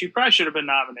 she probably should have been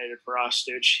nominated for Us,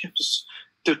 dude. She was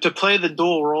to play the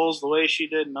dual roles the way she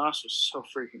did in Us was so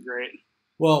freaking great.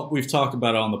 Well, we've talked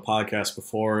about it on the podcast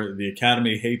before. The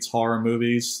Academy hates horror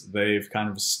movies. They've kind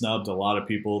of snubbed a lot of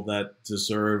people that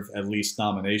deserve at least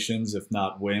nominations, if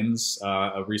not wins.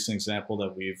 A recent example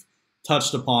that we've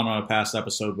touched upon on a past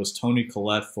episode was Toni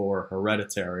Collette for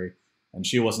Hereditary, and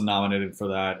she wasn't nominated for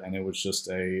that, and it was just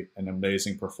an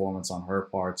amazing performance on her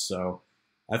part. So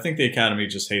I think the Academy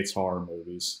just hates horror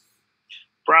movies.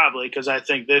 Probably, because I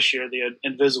think this year the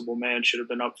Invisible Man should have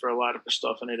been up for a lot of the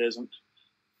stuff, and it isn't.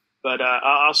 But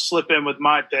I'll slip in with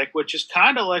my pick, which is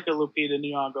kind of like a Lupita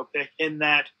Nyong'o pick, in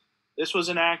that this was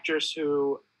an actress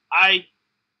who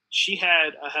she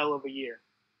had a hell of a year.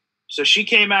 So she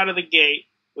came out of the gate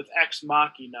with Ex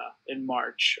Machina in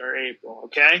March or April,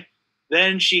 okay?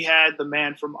 Then she had The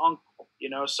Man from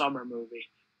U.N.C.L.E., a summer movie.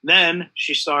 Then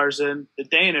she stars in The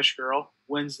Danish Girl,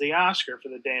 wins the Oscar for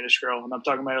The Danish Girl, and I'm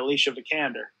talking about Alicia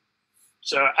Vikander.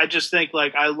 So I just think,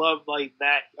 I love,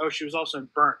 that. Oh, she was also in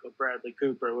Burnt with Bradley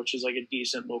Cooper, which is, a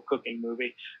decent little cooking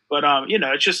movie. But,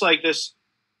 it's just like this.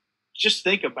 Just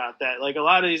think about that. A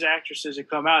lot of these actresses that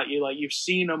come out, you've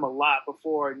seen them a lot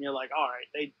before, and you're like, all right,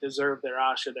 they deserve their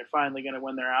Oscar. They're finally going to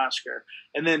win their Oscar.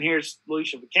 And then here's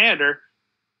Alicia Vikander.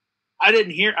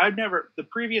 The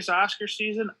previous Oscar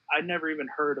season, I'd never even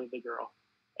heard of the girl.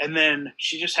 And then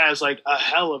she just has, a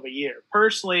hell of a year.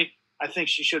 Personally, I think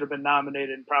she should have been nominated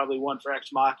and probably won for Ex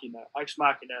Machina. Ex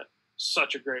Machina,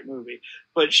 such a great movie.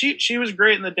 But she was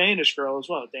great in The Danish Girl as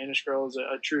well. The Danish Girl is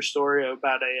a true story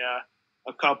about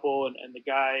a couple, and the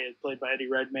guy played by Eddie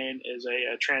Redmayne is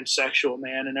a transsexual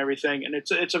man and everything. And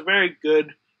it's a very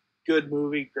good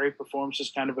movie, great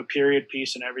performances, kind of a period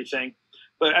piece and everything.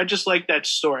 But I just like that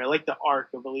story. I like the arc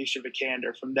of Alicia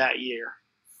Vikander from that year.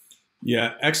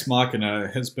 Yeah, Ex Machina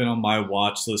has been on my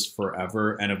watch list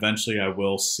forever, and eventually I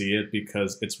will see it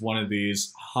because it's one of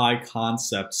these high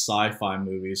concept sci-fi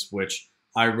movies which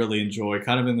I really enjoy,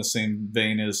 kind of in the same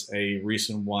vein as a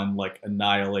recent one like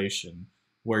Annihilation,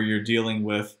 where you're dealing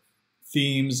with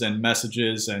themes and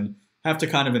messages and have to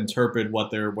kind of interpret what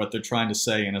they're trying to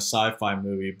say in a sci-fi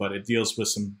movie, but it deals with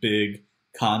some big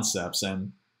concepts,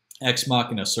 and Ex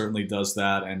Machina certainly does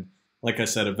that. And like I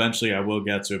said, eventually I will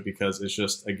get to it because it's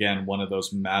just again one of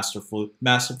those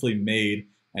masterfully made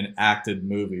and acted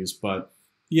movies. But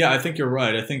yeah, I think you're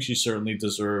right. I think she certainly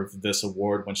deserved this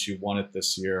award when she won it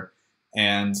this year.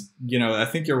 And I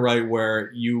think you're right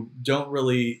where you don't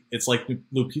really. It's like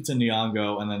Lupita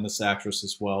Nyong'o and then this actress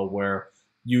as well, where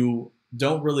you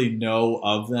don't really know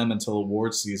of them until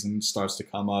award season starts to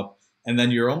come up, and then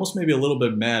you're almost maybe a little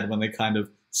bit mad when they kind of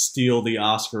steal the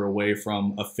Oscar away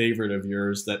from a favorite of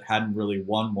yours that hadn't really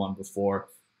won one before.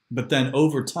 But then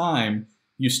over time,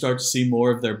 you start to see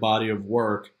more of their body of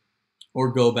work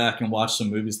or go back and watch some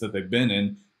movies that they've been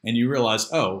in, and you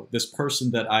realize, oh, this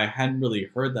person that I hadn't really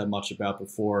heard that much about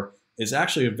before is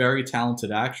actually a very talented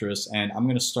actress, and I'm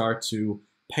going to start to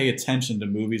pay attention to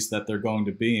movies that they're going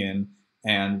to be in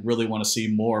and really want to see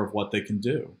more of what they can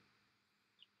do.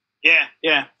 Yeah,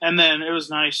 yeah. And then it was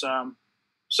nice.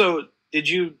 So did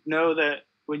you know that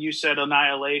when you said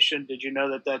Annihilation, did you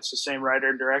know that that's the same writer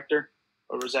and director,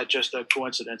 or was that just a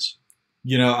coincidence?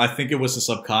 I think it was a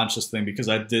subconscious thing because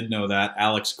I did know that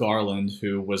Alex Garland,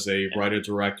 who was a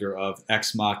writer-director of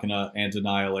Ex Machina and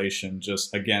Annihilation,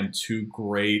 just, again, two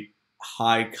great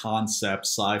high-concept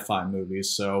sci-fi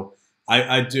movies. So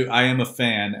I am a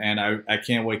fan, and I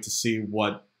can't wait to see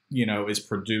what, is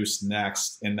produced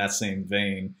next in that same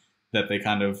vein that they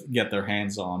kind of get their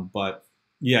hands on. But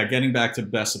yeah, getting back to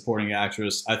Best Supporting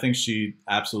Actress, I think she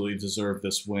absolutely deserved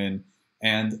this win.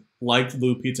 And like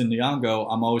Lupita Nyong'o,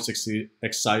 I'm always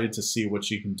excited to see what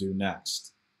she can do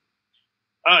next.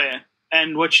 Oh yeah,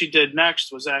 and what she did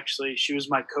next was actually she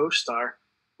was my co-star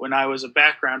when I was a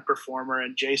background performer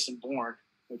in Jason Bourne,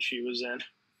 which she was in.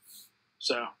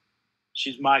 So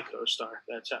she's my co-star.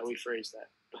 That's how we phrase that.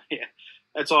 But yeah,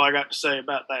 that's all I got to say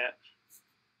about that.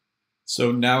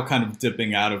 So now kind of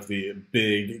dipping out of the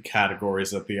big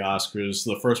categories at the Oscars,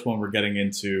 the first one we're getting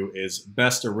into is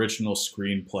Best Original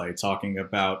Screenplay, talking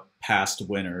about past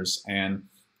winners. And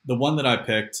the one that I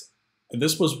picked,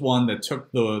 this was one that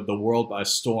took the world by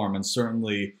storm and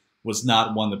certainly was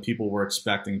not one that people were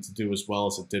expecting to do as well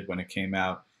as it did when it came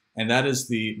out. And that is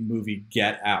the movie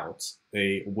Get Out,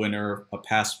 a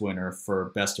past winner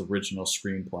for Best Original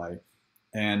Screenplay.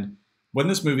 And when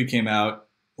this movie came out,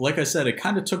 like I said, it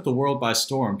kind of took the world by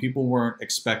storm. People weren't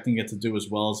expecting it to do as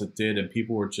well as it did, and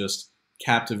people were just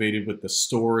captivated with the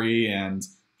story. And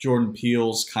Jordan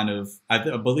Peele's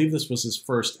I believe this was his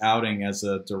first outing as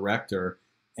a director,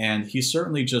 and he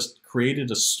certainly just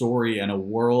created a story and a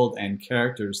world and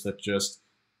characters that just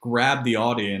grabbed the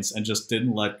audience and just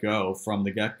didn't let go from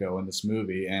the get-go in this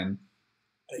movie. And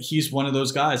he's one of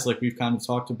those guys, like we've kind of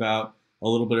talked about a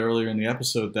little bit earlier in the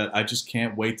episode, that I just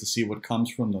can't wait to see what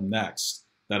comes from them next.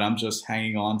 That I'm just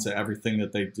hanging on to everything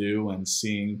that they do and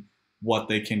seeing what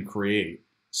they can create.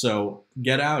 So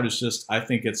Get Out is just, I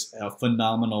think it's a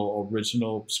phenomenal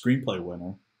original screenplay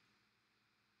winner.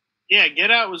 Yeah,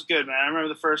 Get Out was good, man. I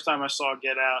remember the first time I saw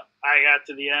Get Out, I got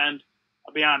to the end.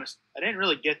 I'll be honest, I didn't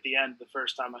really get the end the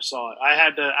first time I saw it. I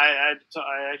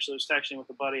actually was texting with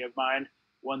a buddy of mine,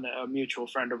 a mutual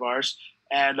friend of ours,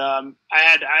 and I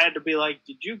had to be like,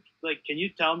 can you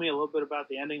tell me a little bit about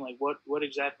the ending? Like, what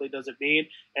exactly does it mean?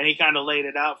 And he kind of laid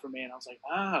it out for me, and I was like,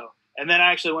 oh. And then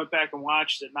I actually went back and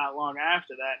watched it not long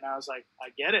after that, and I was like, I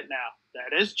get it now.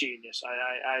 That is genius.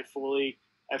 I fully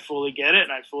get it,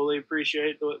 and I fully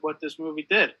appreciate what this movie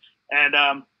did. And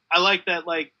I like that,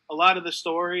 like, a lot of the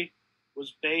story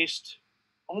was based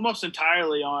almost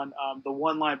entirely on the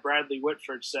one line Bradley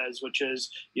Whitford says, which is,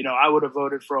 I would have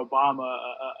voted for Obama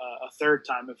a third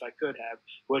time if I could have,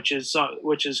 which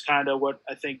is kind of what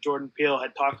I think Jordan Peele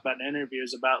had talked about in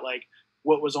interviews about, like,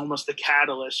 what was almost the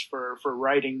catalyst for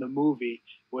writing the movie,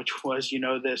 which was,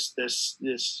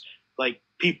 this like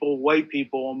white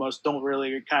people almost don't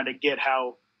really kind of get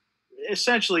how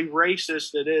essentially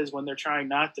racist it is when they're trying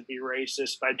not to be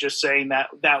racist by just saying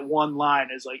that one line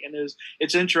is like, and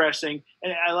it's interesting.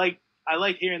 And I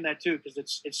like hearing that too,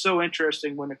 because it's so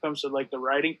interesting when it comes to like the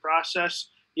writing process.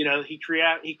 He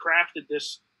crafted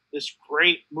this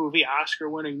great movie, Oscar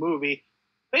winning movie,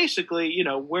 basically,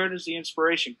 where does the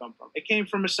inspiration come from? It came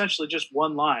from essentially just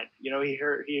one line. He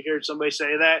heard somebody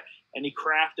say that, and he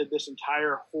crafted this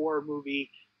entire horror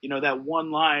movie. That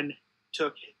one line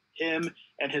took him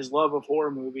and his love of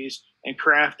horror movies and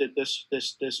crafted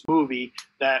this movie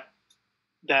that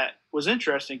was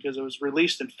interesting because it was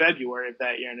released in February of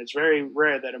that year, and it's very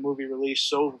rare that a movie released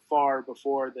so far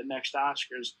before the next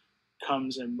Oscars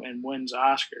comes and wins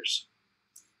Oscars.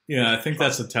 Yeah, I think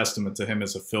that's a testament to him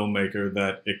as a filmmaker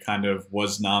that it kind of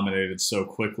was nominated so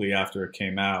quickly after it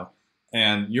came out.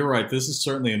 And you're right, this is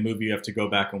certainly a movie you have to go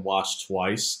back and watch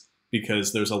twice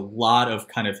because there's a lot of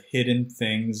kind of hidden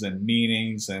things and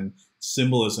meanings and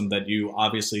symbolism that you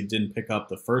obviously didn't pick up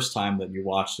the first time that you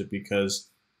watched it because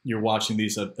you're watching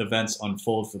these events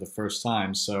unfold for the first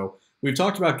time. So we've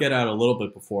talked about Get Out a little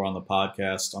bit before on the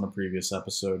podcast on a previous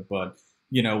episode, but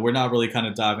we're not really kind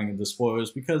of diving into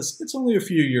spoilers because it's only a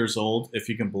few years old, if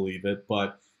you can believe it.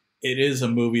 But it is a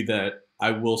movie that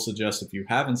I will suggest if you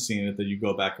haven't seen it that you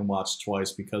go back and watch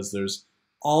twice because there's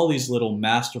all these little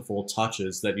masterful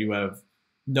touches that you have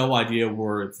no idea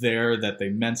were there, that they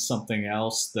meant something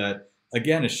else, that,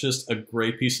 again, it's just a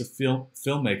great piece of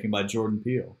filmmaking by Jordan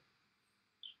Peele.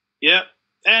 Yep.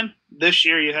 And this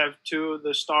year you have two of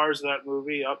the stars of that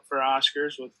movie up for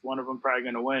Oscars, with one of them probably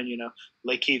going to win.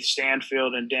 Lakeith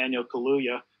Stanfield and Daniel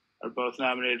Kaluuya are both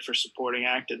nominated for supporting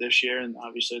actor this year, and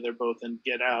obviously they're both in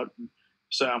Get Out.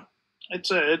 So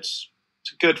it's a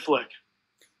good flick.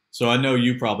 So I know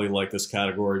you probably like this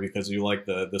category because you like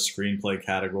the screenplay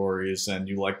categories and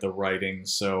you like the writing.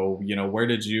 So, where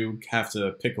did you have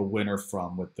to pick a winner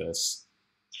from with this?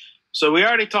 So we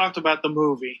already talked about the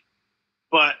movie,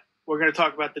 but we're going to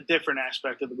talk about the different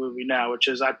aspect of the movie now, which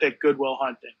is I picked Good Will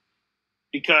Hunting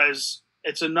because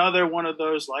it's another one of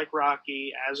those, like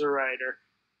Rocky, as a writer,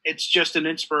 it's just an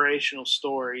inspirational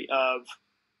story of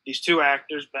these two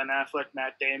actors, Ben Affleck,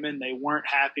 Matt Damon. They weren't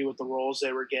happy with the roles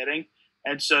they were getting.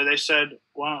 And so they said,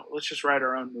 well, let's just write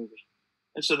our own movie.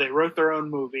 And so they wrote their own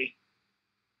movie,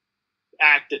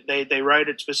 acted. They write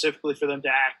it specifically for them to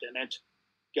act in it.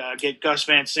 Get Gus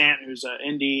Van Sant, who's a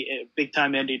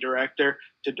big-time indie director,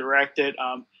 to direct it.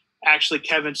 Actually,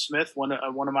 Kevin Smith, one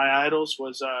of my idols,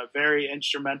 was very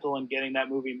instrumental in getting that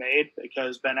movie made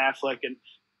because Ben Affleck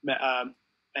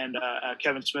and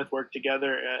Kevin Smith worked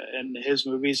together in his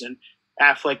movies, and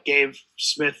Affleck gave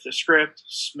Smith the script.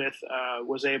 Smith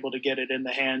was able to get it in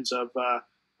the hands of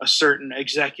a certain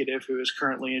executive who is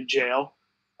currently in jail,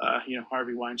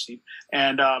 Harvey Weinstein,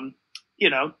 and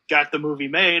got the movie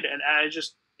made. And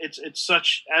it's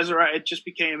such it just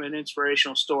became an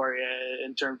inspirational story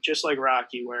in terms, just like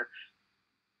Rocky, where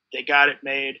they got it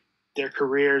made. Their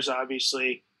careers,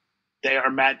 obviously, they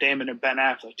are Matt Damon and Ben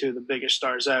Affleck, two of the biggest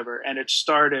stars ever, and it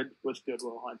started with Good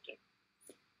Will Hunting.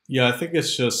 Yeah, I think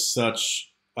it's just such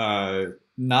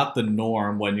not the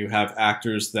norm when you have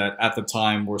actors that at the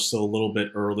time were still a little bit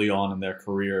early on in their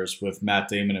careers with Matt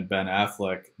Damon and Ben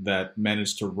Affleck that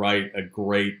managed to write a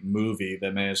great movie,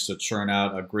 that managed to churn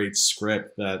out a great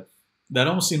script. That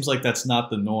almost seems like that's not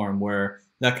the norm, where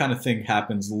that kind of thing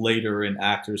happens later in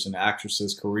actors and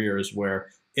actresses' careers, where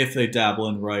if they dabble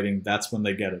in writing, that's when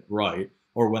they get it right,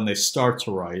 or when they start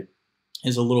to write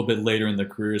is a little bit later in their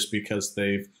careers because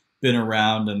they've been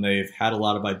around and they've had a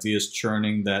lot of ideas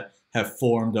churning that have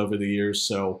formed over the years.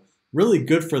 So really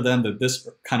good for them that this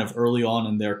kind of early on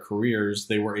in their careers,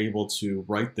 they were able to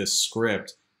write this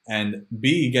script and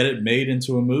get it made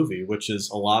into a movie, which is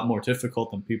a lot more difficult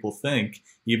than people think.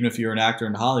 Even if you're an actor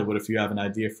in Hollywood, if you have an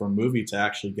idea for a movie, to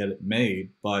actually get it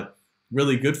made. But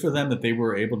really good for them that they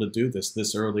were able to do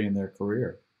this early in their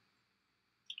career.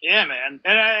 Yeah, man.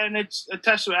 And it's a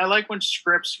testament. I like when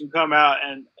scripts can come out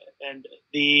and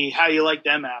the how you like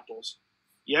them apples.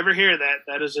 You ever hear that?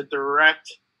 That is a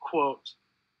direct quote,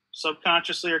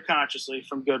 subconsciously or consciously,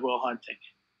 from Good Will Hunting.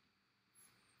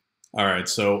 All right,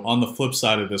 so on the flip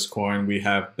side of this coin, we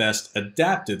have Best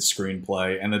Adapted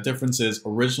Screenplay, and the difference is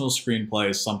original screenplay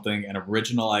is an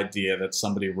original idea that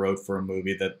somebody wrote for a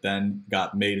movie that then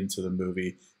got made into the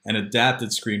movie. An adapted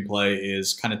screenplay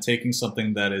is kind of taking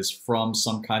something that is from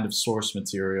some kind of source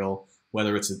material,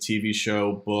 whether it's a TV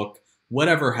show, book,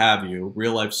 whatever have you,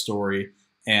 real life story,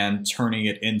 and turning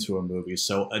it into a movie.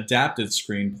 So adapted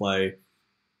screenplay,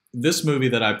 this movie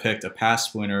that I picked, a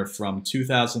past winner from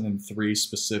 2003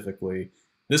 specifically,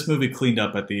 this movie cleaned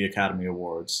up at the Academy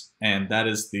Awards, and that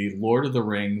is The Lord of the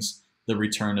Rings, The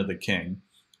Return of the King.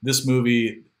 This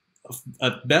movie,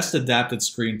 Best Adapted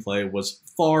Screenplay, was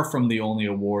far from the only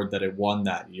award that it won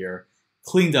that year.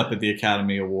 Cleaned up at the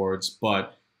Academy Awards,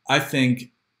 but I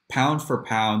think pound for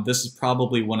pound, this is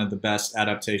probably one of the best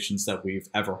adaptations that we've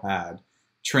ever had.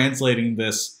 Translating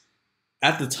this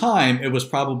at the time, it was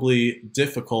probably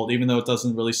difficult, even though it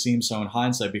doesn't really seem so in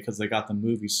hindsight because they got the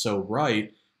movie so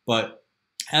right. But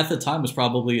at the time, it was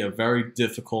probably a very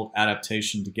difficult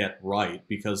adaptation to get right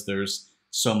because there's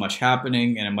so much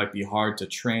happening, and it might be hard to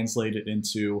translate it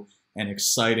into an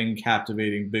exciting,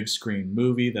 captivating big screen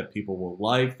movie that people will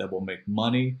like, that will make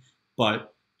money.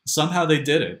 But somehow they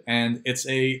did it, and it's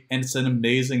an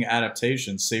amazing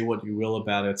adaptation. Say what you will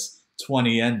about its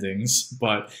 20 endings,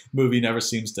 but movie never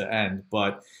seems to end.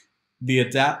 But the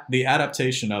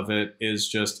adaptation of it is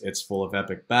just it's full of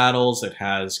epic battles. It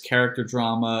has character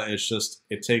drama.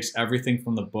 It takes everything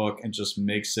from the book and just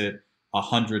makes it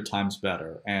 100 times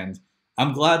better. And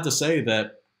I'm glad to say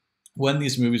that when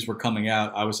these movies were coming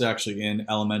out, I was actually in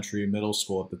elementary, middle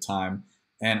school at the time.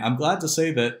 And I'm glad to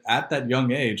say that at that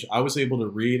young age, I was able to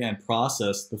read and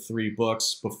process the three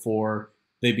books before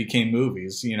they became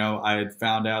movies. You know, I had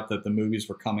found out that the movies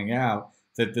were coming out,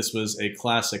 that this was a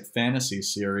classic fantasy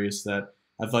series that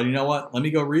I thought, you know what, let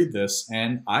me go read this.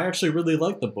 And I actually really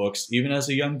liked the books, even as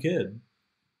a young kid.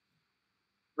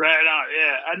 Right on.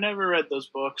 Yeah, I never read those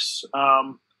books.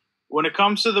 When it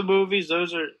comes to the movies,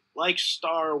 those are like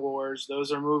Star Wars.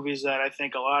 Those are movies that I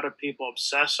think a lot of people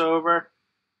obsess over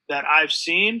that I've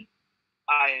seen.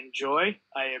 I enjoy.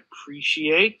 I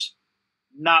appreciate.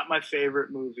 Not my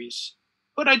favorite movies,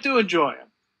 but I do enjoy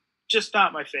them. Just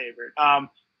not my favorite.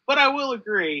 But I will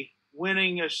agree,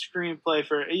 winning a screenplay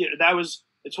for that was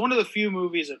it's one of the few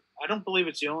movies that I don't believe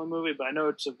it's the only movie, but I know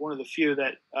it's one of the few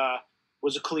that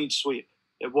was a clean sweep.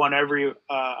 It won every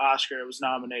Oscar it was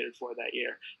nominated for that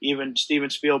year. Even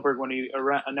Steven Spielberg, when he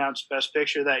announced Best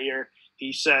Picture that year,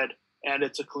 he said, "And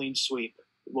it's a clean sweep."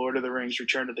 Lord of the Rings: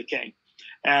 Return of the King,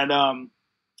 and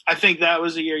I think that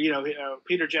was a year.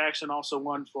 Peter Jackson also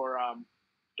won for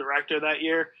director that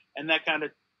year, and that kind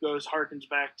of harkens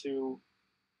back to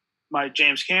my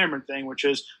James Cameron thing, which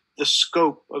is the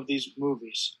scope of these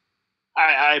movies.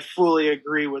 I fully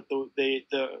agree with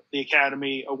the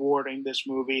Academy awarding this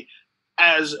movie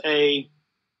as it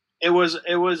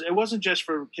wasn't just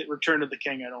for Return of the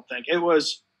King. I don't think it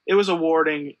was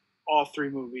awarding all three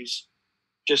movies,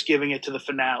 just giving it to the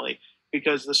finale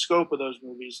because the scope of those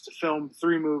movies, to film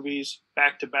three movies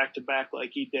back to back to back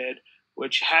like he did,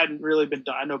 which hadn't really been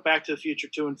done. I know Back to the Future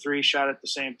 2 and 3 shot at the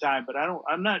same time, but I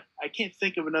can't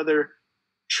think of another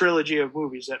trilogy of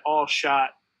movies that all shot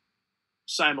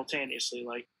simultaneously.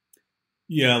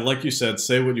 Yeah, like you said,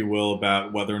 say what you will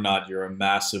about whether or not you're a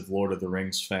massive Lord of the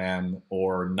Rings fan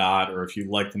or not, or if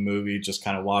you like the movie, just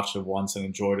kind of watched it once and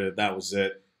enjoyed it, that was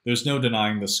it. There's no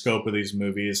denying the scope of these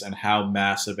movies and how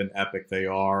massive and epic they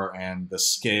are and the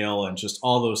scale and just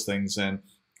all those things. And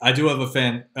I do have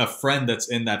a friend that's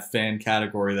in that fan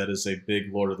category that is a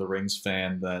big Lord of the Rings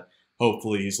fan that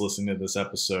hopefully he's listening to this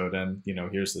episode and,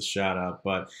 here's the shout out.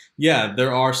 But yeah,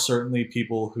 there are certainly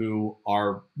people who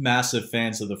are massive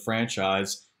fans of the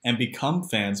franchise and become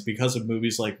fans because of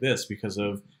movies like this, because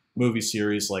of movie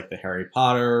series like the Harry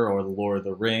Potter or the Lord of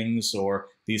the Rings or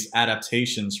these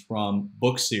adaptations from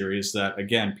book series that,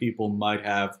 again, people might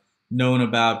have known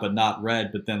about but not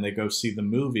read, but then they go see the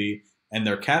movie and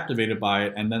they're captivated by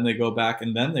it, and then they go back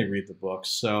and then they read the books.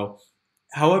 So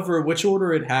however,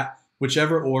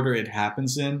 whichever order it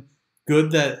happens in,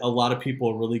 good that a lot of people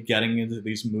are really getting into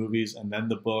these movies and then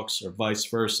the books or vice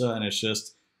versa, and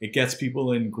it gets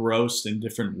people engrossed in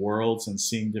different worlds and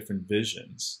seeing different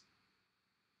visions.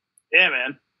 Yeah,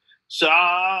 man. So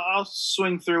I'll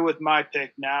swing through with my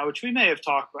pick now, which we may have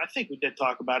talked about. I think we did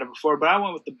talk about it before, but I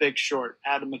went with The Big Short,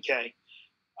 Adam McKay.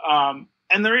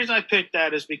 And the reason I picked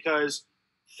that is because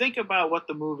think about what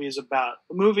the movie is about.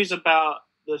 The movie's about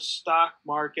the stock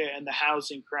market and the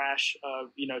housing crash of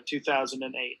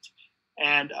 2008,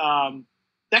 and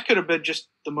that could have been just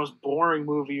the most boring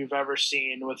movie you've ever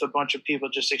seen with a bunch of people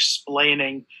just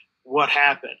explaining what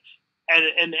happened. And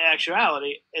in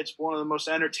actuality, it's one of the most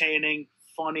entertaining,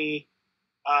 funny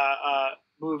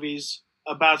movies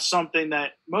about something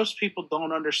that most people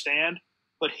don't understand,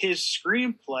 but his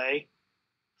screenplay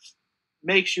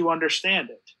makes you understand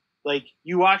it. Like,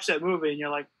 you watch that movie and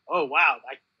you're like, oh wow,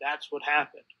 that's what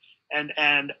happened. And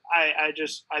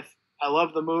I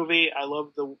love the movie. I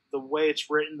love the way it's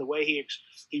written, the way he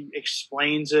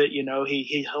explains it.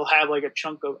 He'll have like a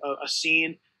chunk of a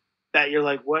scene that you're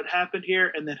like, what happened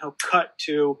here? And then he'll cut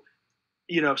to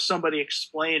somebody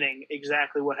explaining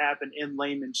exactly what happened in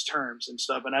layman's terms and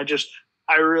stuff. And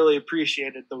I really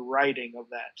appreciated the writing of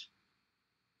that.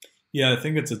 Yeah, I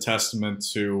think it's a testament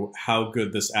to how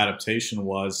good this adaptation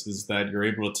was, is that you're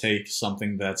able to take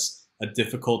something that's a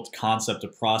difficult concept to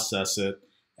process it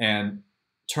and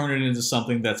turn it into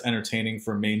something that's entertaining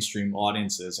for mainstream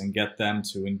audiences and get them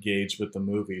to engage with the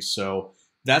movie. So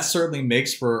that certainly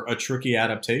makes for a tricky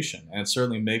adaptation, and it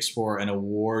certainly makes for an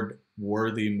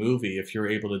award-worthy movie if you're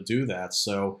able to do that.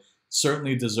 So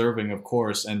certainly deserving, of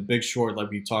course. And Big Short, like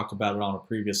we talked about it on a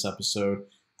previous episode,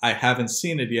 I haven't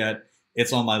seen it yet.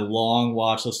 It's on my long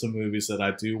watch list of movies that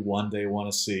I do one day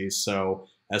want to see. So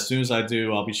as soon as I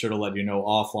do, I'll be sure to let you know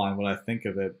offline what I think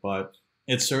of it. But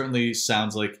it certainly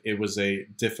sounds like it was a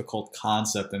difficult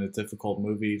concept and a difficult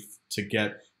movie to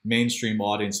get mainstream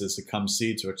audiences to come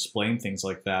see, to explain things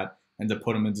like that and to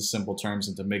put them into simple terms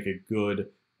and to make a good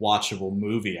watchable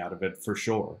movie out of it for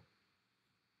sure.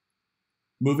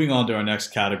 Moving on to our next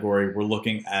category, we're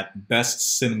looking at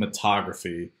best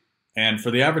cinematography. And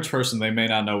for the average person, they may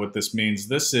not know what this means.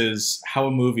 This is how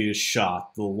a movie is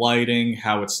shot, the lighting,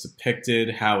 how it's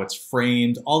depicted, how it's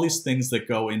framed, all these things that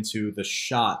go into the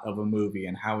shot of a movie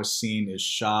and how a scene is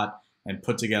shot and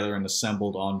put together and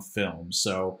assembled on film.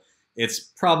 So it's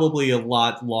probably a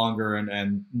lot longer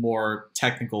and more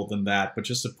technical than that, but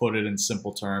just to put it in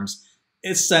simple terms,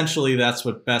 essentially that's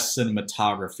what best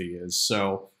cinematography is.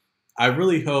 So I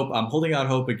really hope, I'm holding out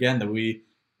hope again that we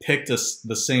picked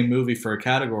the same movie for a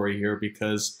category here,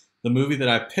 because the movie that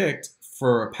I picked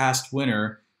for a past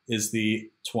winner is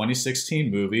the 2016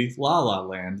 movie La La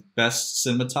Land, best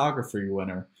cinematography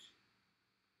winner.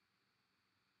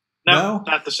 No,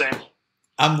 not the same.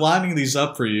 I'm lining these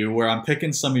up for you where I'm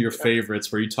picking some of your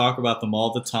favorites where you talk about them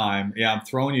all the time. Yeah, I'm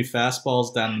throwing you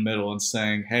fastballs down the middle and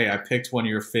saying, hey, I picked one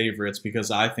of your favorites because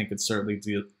I think it certainly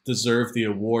deserved the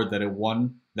award that it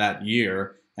won that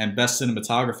year. And best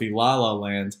cinematography, La La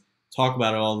Land, talk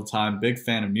about it all the time, big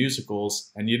fan of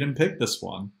musicals, and you didn't pick this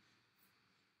one.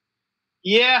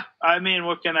 Yeah, I mean,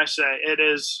 what can I say? It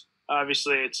is,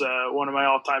 obviously, it's one of my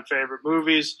all-time favorite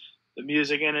movies. The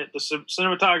music in it, the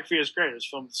cinematography is great. It's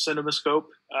from CinemaScope.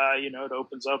 It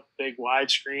opens up big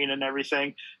widescreen and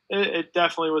everything. It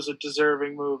definitely was a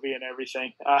deserving movie and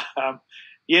everything.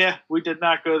 Yeah, we did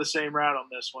not go the same route on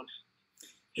this one.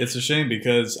 It's a shame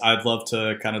because I'd love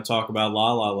to kind of talk about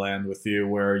La La Land with you,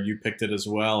 where you picked it as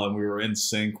well, and we were in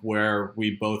sync, where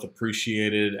we both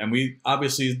appreciated, and we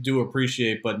obviously do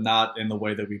appreciate, but not in the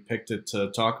way that we picked it to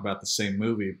talk about the same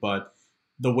movie, but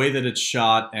the way that it's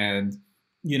shot, and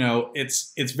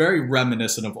it's very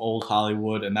reminiscent of old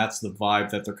Hollywood, and that's the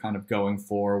vibe that they're kind of going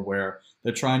for, where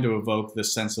they're trying to evoke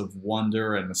this sense of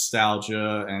wonder and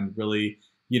nostalgia and really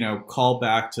call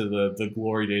back to the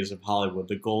glory days of Hollywood,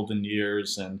 the golden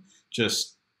years, and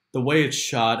just the way it's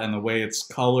shot and the way it's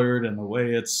colored and the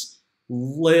way it's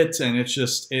lit, and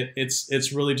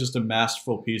it's really just a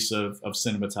masterful piece of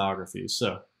cinematography.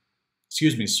 So,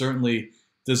 excuse me, certainly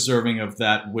deserving of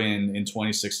that win in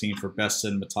 2016 for best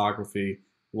cinematography.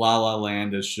 La La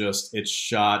Land is just, it's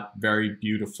shot very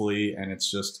beautifully and it's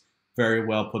just very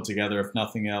well put together. If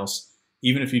nothing else,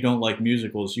 even if you don't like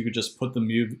musicals, you could just put the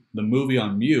movie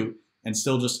on mute and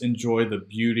still just enjoy the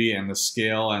beauty and the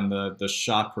scale and the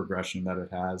shot progression that it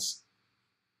has.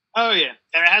 Oh, yeah.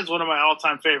 And it has one of my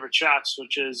all-time favorite shots,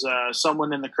 which is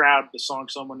Someone in the Crowd, the song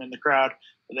Someone in the Crowd,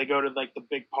 where they go to like the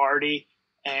big party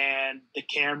and the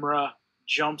camera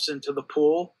jumps into the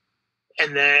pool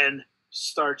and then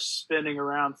starts spinning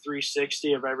around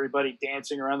 360 of everybody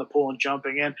dancing around the pool and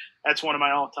jumping in. That's one of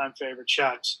my all-time favorite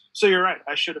shots. So you're right.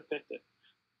 I should have picked it.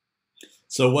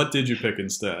 So what did you pick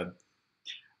instead?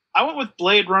 I went with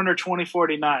Blade Runner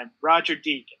 2049, Roger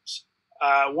Deakins,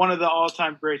 one of the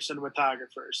all-time great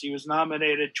cinematographers. He was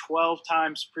nominated 12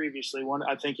 times previously.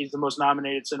 I think he's the most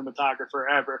nominated cinematographer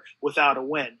ever without a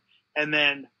win. And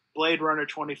then Blade Runner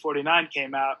 2049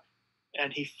 came out,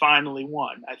 and he finally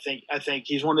won. I think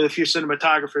he's one of the few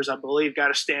cinematographers, I believe,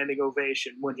 got a standing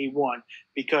ovation when he won,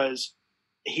 because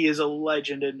he is a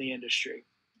legend in the industry.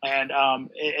 And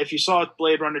if you saw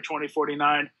Blade Runner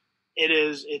 2049,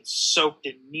 it's soaked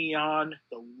in neon,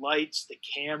 the lights, the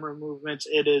camera movements.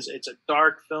 It's a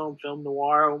dark film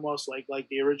noir, almost like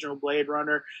the original Blade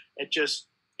Runner.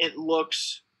 It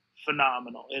looks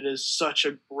phenomenal. It is such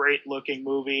a great looking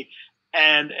movie.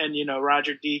 And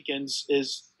Roger Deakins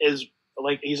is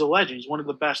like, he's a legend. He's one of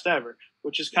the best ever,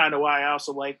 which is kind of why I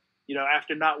also like,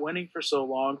 after not winning for so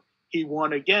long, he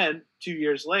won again 2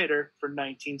 years later for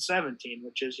 1917,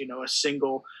 which is,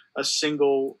 a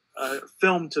single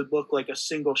film to look like a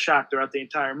single shot throughout the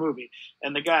entire movie.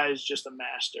 And the guy is just a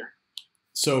master.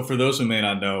 So for those who may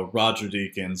not know, Roger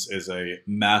Deakins is a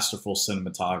masterful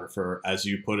cinematographer. As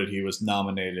you put it, he was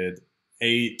nominated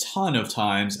a ton of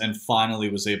times and finally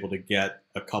was able to get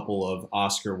a couple of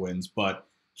Oscar wins. But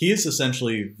he is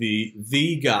essentially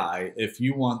the guy. If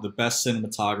you want the best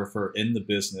cinematographer in the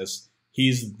business,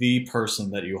 he's the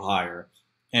person that you hire.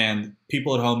 And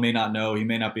people at home may not know, he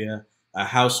may not be a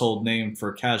household name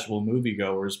for casual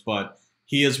moviegoers, but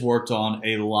he has worked on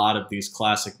a lot of these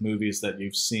classic movies that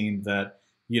you've seen that,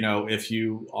 if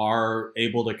you are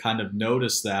able to kind of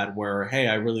notice that where, hey,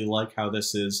 I really like how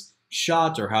this is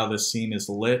shot or how this scene is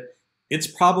lit, it's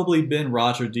probably been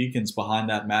Roger Deakins behind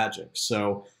that magic.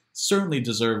 So certainly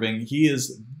deserving. He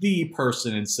is the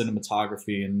person in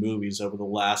cinematography and movies over the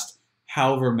last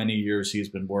however many years he's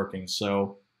been working.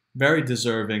 So very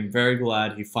deserving. Very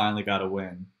glad he finally got a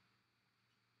win.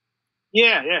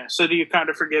 Yeah, yeah. So do you kind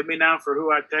of forgive me now for who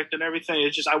I picked and everything?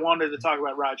 It's just I wanted to talk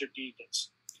about Roger Deakins.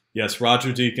 Yes,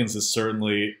 Roger Deakins is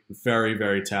certainly very,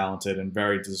 very talented and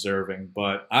very deserving,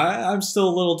 but I'm still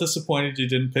a little disappointed you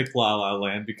didn't pick La La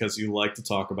Land because you like to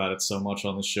talk about it so much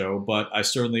on the show, but I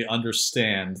certainly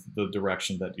understand the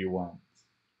direction that you went.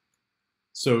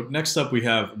 So next up we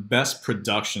have Best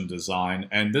Production Design,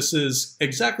 and this is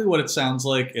exactly what it sounds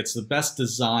like. It's the best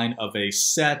design of a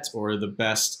set or the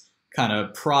best kind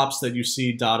of props that you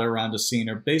see dotted around a scene,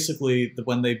 or basically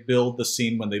when they build the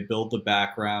scene, when they build the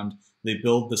background, they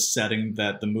build the setting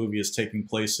that the movie is taking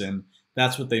place in.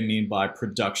 That's what they mean by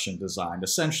production design,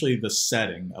 essentially the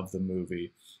setting of the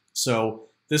movie. So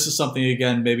this is something,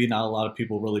 again, maybe not a lot of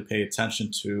people really pay attention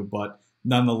to, but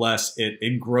nonetheless, it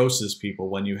engrosses people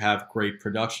when you have great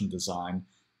production design.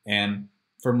 And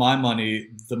for my money,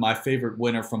 my favorite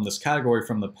winner from this category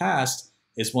from the past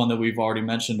is one that we've already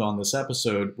mentioned on this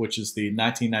episode, which is the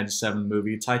 1997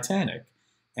 movie Titanic.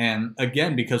 And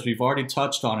again, because we've already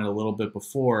touched on it a little bit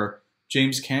before,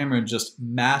 James Cameron just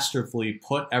masterfully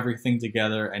put everything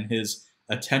together, and his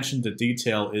attention to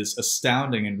detail is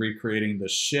astounding in recreating the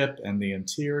ship and the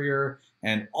interior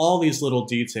and all these little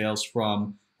details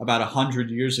from about 100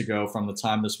 years ago, from the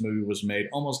time this movie was made,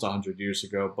 almost 100 years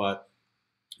ago, but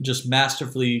just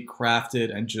masterfully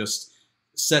crafted, and just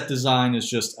set design is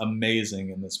just amazing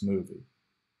in this movie.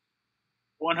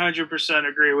 100%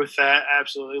 agree with that.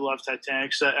 Absolutely love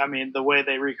Titanic. So, I mean, the way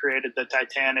they recreated the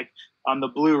Titanic on the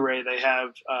Blu-ray, they have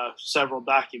several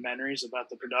documentaries about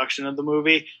the production of the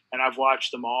movie, and I've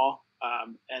watched them all,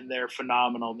 and they're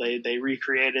phenomenal. They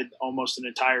recreated almost an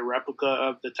entire replica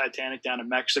of the Titanic down in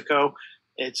Mexico.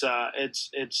 It's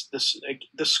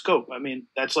the scope. I mean,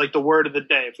 that's like the word of the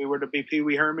day. If we were to be Pee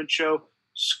Wee Herman show,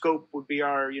 scope would be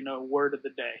our word of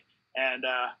the day. And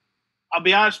I'll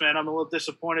be honest, man, I'm a little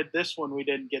disappointed this one we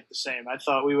didn't get the same. I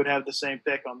thought we would have the same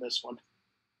pick on this one.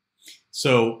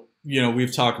 So,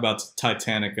 we've talked about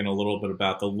Titanic and a little bit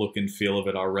about the look and feel of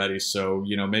it already. So,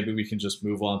 maybe we can just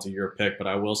move on to your pick. But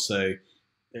I will say,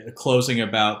 closing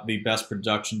about the best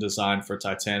production design for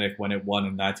Titanic when it won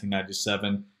in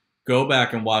 1997, go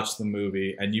back and watch the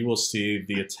movie and you will see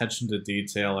the attention to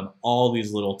detail and all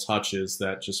these little touches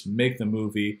that just make the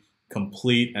movie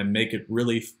complete and make it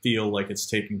really feel like it's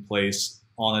taking place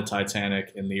on the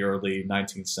Titanic in the early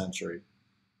 19th century.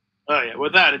 Oh yeah,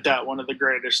 without a doubt, one of the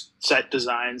greatest set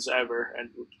designs ever, and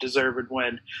deserved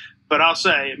win. But I'll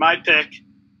say my pick,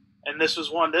 and this was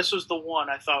the one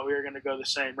I thought we were going to go the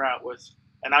same route with,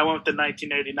 and I went with the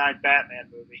 1989 Batman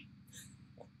movie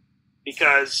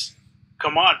because,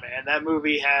 come on, man, that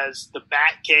movie has the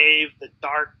Batcave, the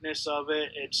darkness of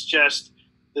it. It's just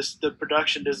the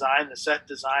production design, the set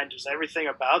design, just everything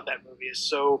about that movie is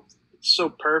so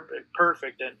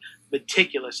perfect and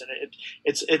meticulous. And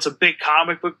it's a big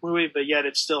comic book movie, but yet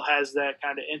it still has that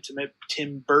kind of intimate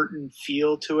Tim Burton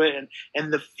feel to it.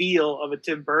 And the feel of a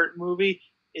Tim Burton movie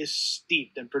is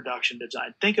steeped in production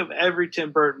design. Think of every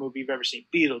Tim Burton movie you've ever seen,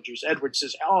 Beetlejuice, Edward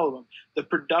Scissorhands, all of them. The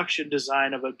production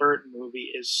design of a Burton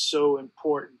movie is so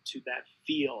important to that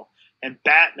feel. And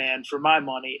Batman, for my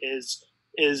money, is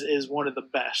one of the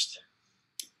best.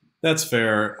 That's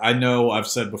fair. I know I've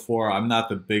said before, I'm not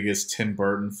the biggest Tim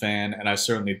Burton fan, and I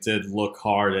certainly did look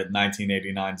hard at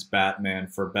 1989's Batman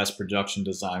for Best Production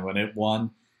Design when it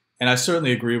won. And I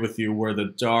certainly agree with you where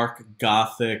the dark,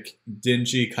 gothic,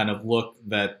 dingy kind of look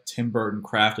that Tim Burton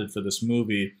crafted for this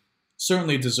movie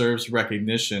certainly deserves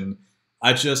recognition.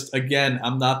 Again,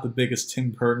 I'm not the biggest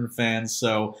Tim Burton fan,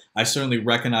 so I certainly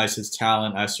recognize his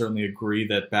talent. I certainly agree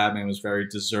that Batman was very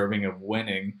deserving of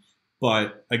winning.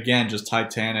 But again, just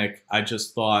Titanic, I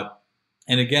just thought,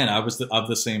 and again, I was of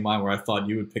the same mind where I thought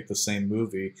you would pick the same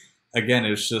movie. Again, it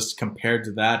was just compared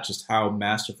to that, just how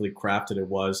masterfully crafted it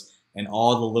was and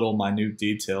all the little minute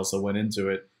details that went into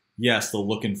it. Yes, the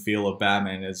look and feel of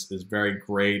Batman is very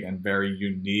great and very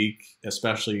unique,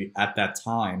 especially at that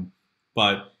time.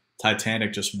 But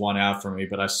Titanic just won out for me,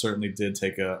 but I certainly did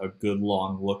take a good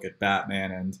long look at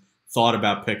Batman and thought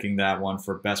about picking that one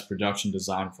for Best Production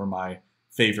Design for my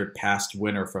favorite past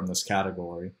winner from this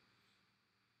category.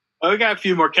 Well, we got a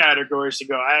few more categories to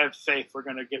go. I have faith we're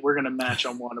gonna match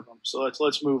on one of them. So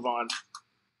let's move on.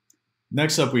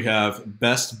 Next up, we have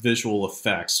Best Visual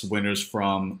Effects, winners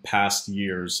from past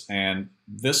years. And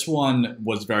this one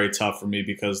was very tough for me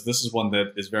because this is one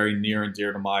that is very near and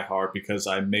dear to my heart because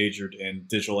I majored in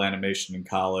digital animation in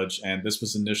college. And this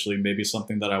was initially maybe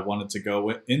something that I wanted to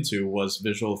go into was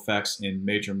visual effects in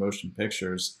major motion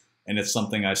pictures. And it's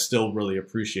something I still really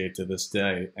appreciate to this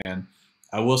day. And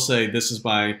I will say this is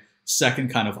my second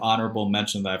kind of honorable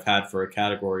mention that I've had for a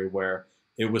category where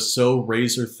it was so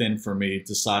razor thin for me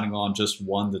deciding on just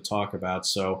one to talk about.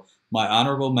 So my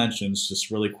honorable mentions,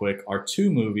 just really quick, are two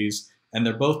movies, and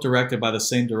they're both directed by the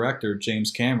same director,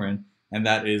 James Cameron, and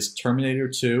that is Terminator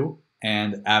 2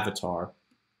 and Avatar.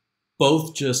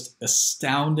 Both just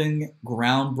astounding,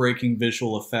 groundbreaking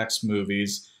visual effects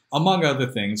movies, among other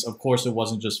things. Of course, it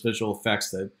wasn't just visual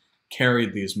effects that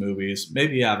carried these movies,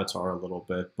 maybe Avatar a little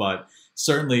bit, but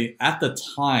certainly at the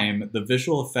time, the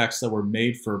visual effects that were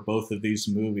made for both of these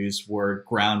movies were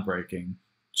groundbreaking.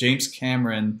 James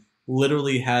Cameron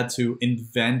literally had to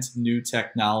invent new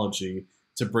technology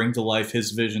to bring to life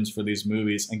his visions for these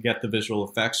movies and get the visual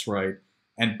effects right.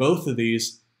 And both of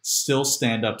these still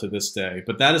stand up to this day.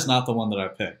 But that is not the one that I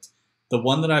picked. The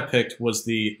one that I picked was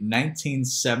the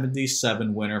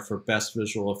 1977 winner for Best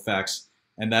Visual Effects,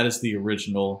 and that is the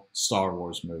original Star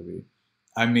Wars movie.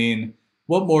 I mean,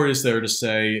 what more is there to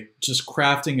say? Just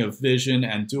crafting a vision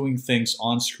and doing things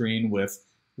on screen with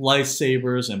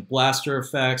lightsabers and blaster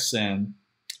effects and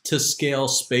to scale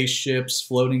spaceships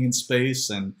floating in space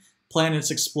and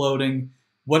planets exploding.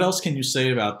 What else can you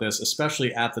say about this,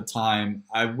 especially at the time?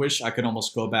 I wish I could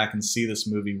almost go back and see this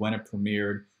movie when it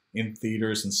premiered in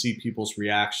theaters and see people's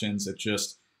reactions. It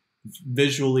just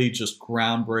visually just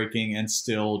groundbreaking and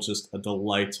still just a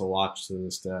delight to watch to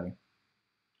this day.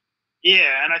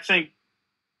 Yeah, and I think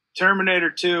Terminator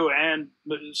 2 and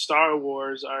Star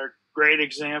Wars are great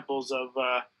examples of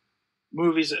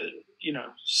movies,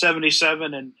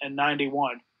 77 and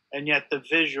 91. And yet the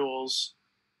visuals,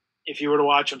 if you were to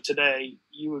watch them today,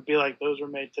 you would be like, those were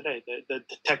made today. The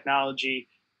technology,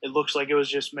 it looks like it was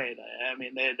just made. I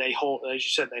mean, they hold, as you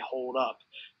said, they hold up.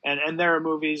 And there are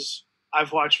movies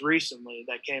I've watched recently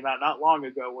that came out not long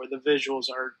ago where the visuals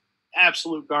are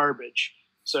absolute garbage.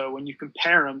 So when you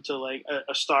compare them to like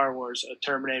a Star Wars, a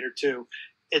Terminator 2,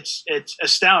 it's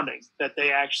astounding that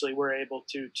they actually were able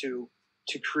to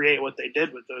create what they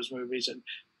did with those movies. And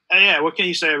yeah, what can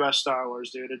you say about Star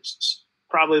Wars, dude? It's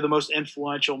probably the most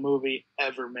influential movie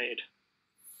ever made.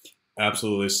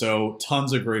 Absolutely. So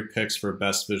tons of great picks for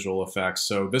best visual effects.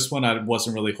 So this one I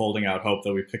wasn't really holding out hope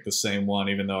that we picked the same one,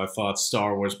 even though I thought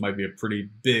Star Wars might be a pretty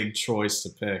big choice to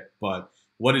pick. But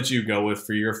what did you go with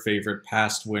for your favorite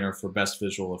past winner for best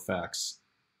visual effects?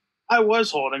 I was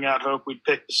holding out hope we'd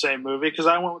pick the same movie because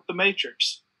I went with The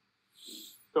Matrix.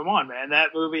 Come on, man. That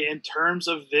movie, in terms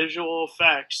of visual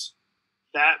effects,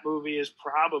 that movie is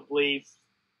probably,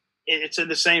 it's in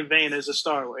the same vein as a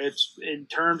Star Wars. It's in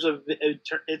terms of,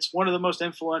 it's one of the most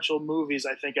influential movies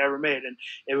I think ever made, and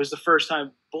it was the first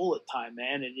time bullet time,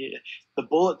 man. And the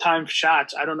bullet time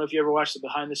shots. I don't know if you ever watched the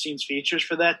behind the scenes features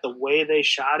for that. The way they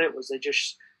shot it was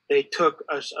they took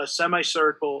a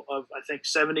semicircle of I think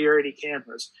 70 or 80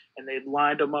 cameras, and they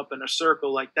lined them up in a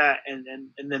circle like that, and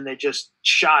then they just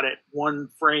shot it one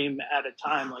frame at a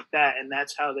time like that, and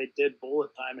that's how they did bullet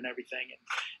time and everything.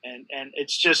 And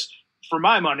it's just, for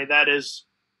my money, that is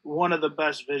one of the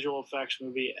best visual effects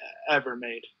movie ever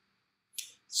made.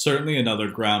 Certainly another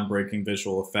groundbreaking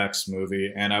visual effects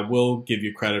movie, and I will give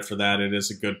you credit for that. It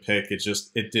is a good pick.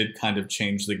 It did kind of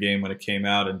change the game when it came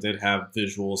out and did have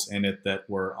visuals in it that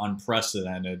were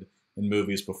unprecedented in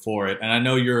movies before it. And I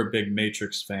know you're a big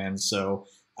Matrix fan, so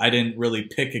I didn't really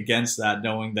pick against that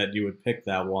knowing that you would pick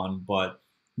that one, but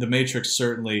The Matrix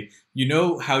certainly, you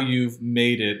know how you've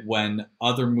made it when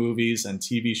other movies and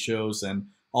TV shows and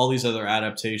all these other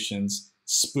adaptations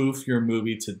spoof your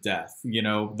movie to death. You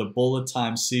know, the bullet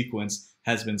time sequence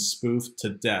has been spoofed to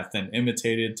death and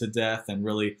imitated to death. And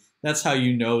really, that's how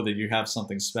you know that you have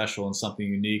something special and something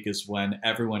unique, is when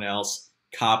everyone else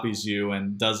copies you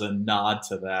and does a nod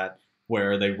to that,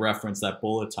 where they reference that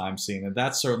bullet time scene. And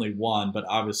that's certainly one, but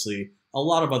obviously a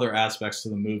lot of other aspects to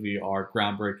the movie are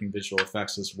groundbreaking visual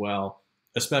effects as well,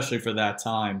 especially for that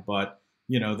time. But,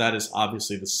 you know, that is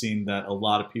obviously the scene that a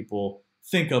lot of people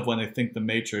think of when they think The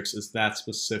Matrix, is that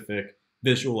specific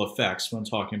visual effects when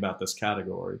talking about this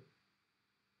category.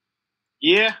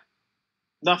 Yeah,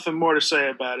 nothing more to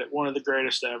say about it. One of the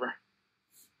greatest ever.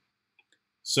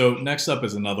 So next up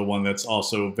is another one that's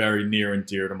also very near and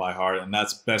dear to my heart, and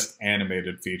that's Best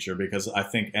Animated Feature, because I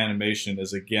think animation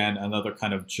is, again, another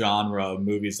kind of genre of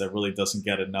movies that really doesn't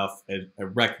get enough a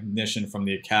recognition from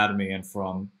the Academy and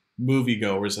from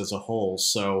moviegoers as a whole.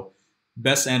 So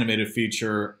Best animated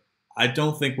feature, I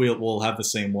don't think we'll have the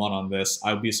same one on this.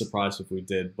 I would be surprised if we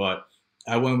did, but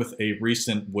I went with a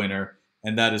recent winner,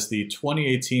 and that is the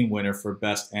 2018 winner for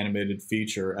Best Animated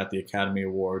Feature at the Academy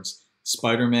Awards,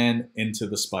 Spider-Man Into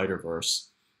the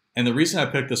Spider-Verse. And the reason I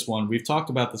picked this one, we've talked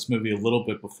about this movie a little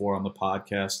bit before on the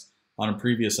podcast on a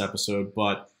previous episode,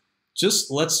 but just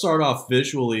let's start off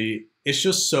visually. It's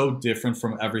just so different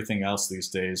from everything else these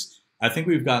days. I think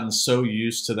we've gotten so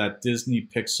used to that Disney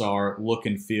Pixar look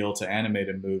and feel to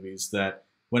animated movies that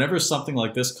whenever something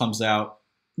like this comes out,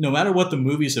 no matter what the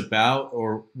movie's about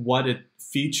or what it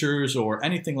features or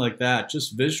anything like that,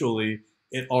 just visually,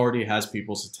 it already has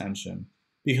people's attention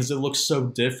because it looks so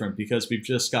different, because we've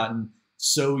just gotten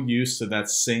so used to that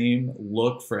same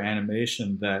look for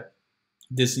animation that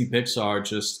Disney Pixar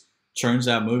just churns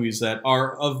out movies that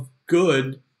are of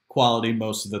good quality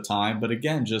most of the time, but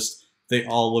again, just they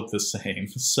all look the same.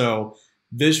 So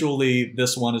visually,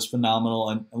 this one is phenomenal.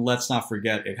 And let's not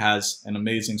forget, it has an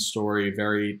amazing story,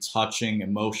 very touching,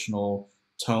 emotional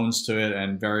tones to it,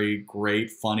 and very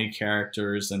great, funny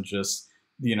characters. And just,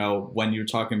 when you're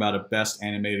talking about a best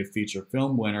animated feature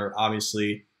film winner,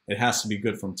 obviously it has to be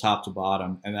good from top to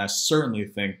bottom. And I certainly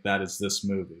think that is this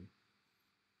movie.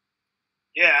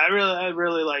 Yeah, I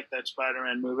really like that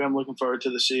Spider-Man movie. I'm looking forward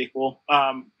to the sequel.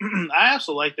 I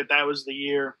also like that was the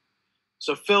year.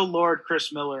 So Phil Lord,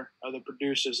 Chris Miller are the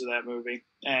producers of that movie,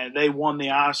 and they won the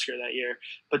Oscar that year.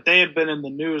 But they had been in the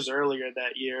news earlier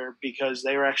that year because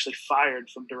they were actually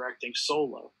fired from directing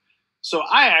Solo. So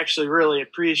I actually really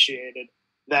appreciated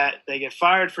that they get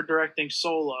fired for directing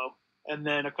Solo, and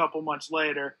then a couple months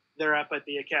later, they're up at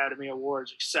the Academy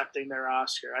Awards accepting their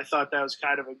Oscar. I thought that was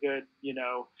kind of a good,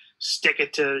 stick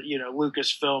it to,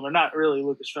 Lucasfilm, or not really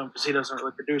Lucasfilm because he doesn't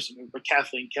really produce it, but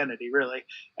Kathleen Kennedy, really.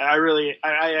 And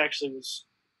I actually was,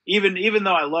 even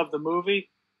though I love the movie,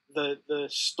 the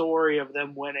story of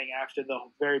them winning after the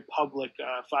very public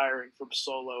firing from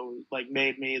Solo,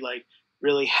 made me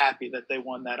really happy that they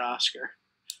won that Oscar.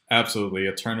 Absolutely.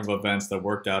 A turn of events that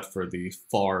worked out for the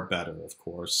far better, of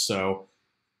course. So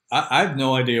I have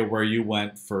no idea where you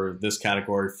went for this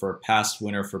category for past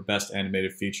winner for Best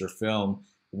Animated Feature Film.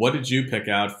 What did you pick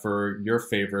out for your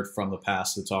favorite from the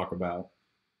past to talk about?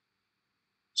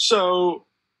 So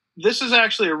this is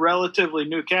actually a relatively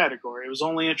new category. It was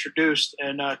only introduced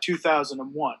in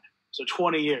 2001, so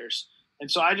 20 years. And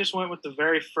so I just went with the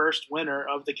very first winner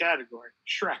of the category,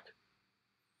 Shrek.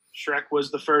 Shrek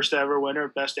was the first ever winner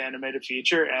of Best Animated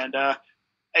Feature, and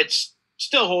it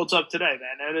still holds up today,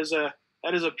 man.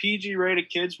 That is a PG-rated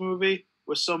kids movie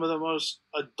with some of the most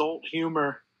adult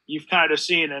humor you've kind of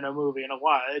seen in a movie in a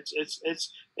while.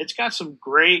 It's got some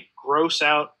great gross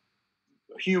out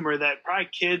humor that probably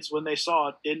kids, when they saw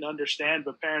it, didn't understand,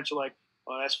 but parents are like,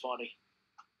 "Oh, that's funny."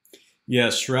 Yeah,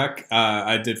 Shrek,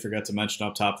 I did forget to mention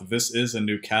up top that this is a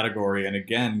new category. And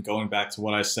again, going back to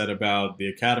what I said about the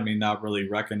Academy not really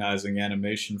recognizing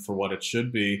animation for what it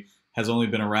should be, has only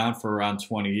been around for around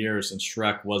 20 years, and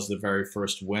Shrek was the very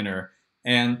first winner.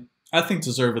 And I think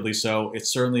deservedly so. It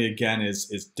certainly, again, is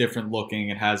different looking.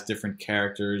 It has different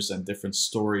characters and different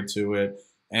story to it.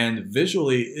 And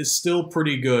visually is still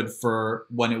pretty good for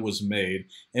when it was made.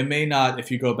 It may not,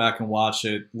 if you go back and watch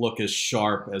it, look as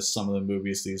sharp as some of the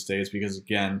movies these days because,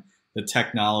 again, the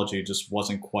technology just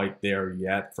wasn't quite there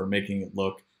yet for making it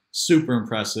look super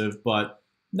impressive, but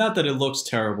not that it looks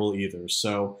terrible either.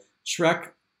 So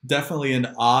Shrek, definitely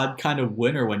an odd kind of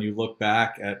winner when you look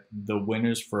back at the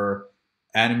winners for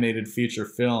animated feature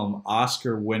film,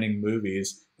 Oscar-winning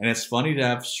movies. And it's funny to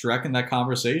have Shrek in that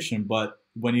conversation, but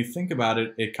when you think about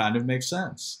it, it kind of makes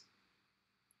sense.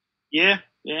 Yeah.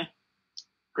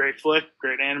 Great flick,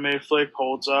 great animated flick,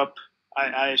 holds up.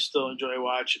 I still enjoy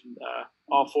watching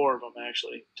all four of them,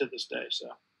 actually, to this day.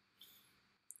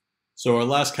 So our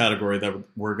last category that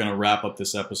we're going to wrap up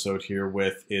this episode here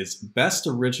with is Best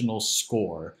Original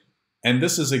Score. And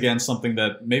this is, again, something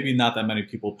that maybe not that many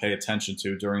people pay attention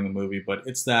to during the movie, but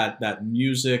it's that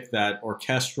music, that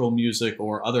orchestral music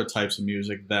or other types of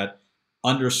music that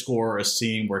underscore a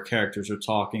scene where characters are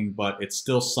talking, but it's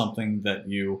still something that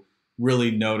you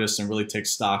really notice and really take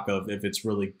stock of if it's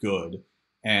really good.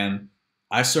 And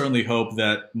I certainly hope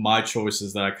that my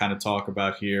choices that I kind of talk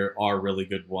about here are really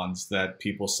good ones that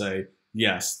people say,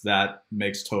 yes, that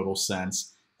makes total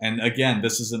sense. And again,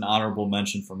 this is an honorable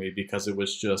mention for me because it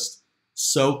was just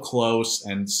so close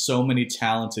and so many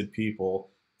talented people.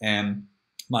 And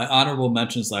my honorable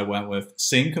mentions that I went with,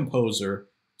 same composer,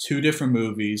 two different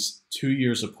movies, 2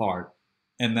 years apart.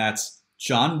 And that's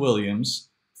John Williams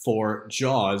for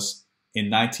Jaws in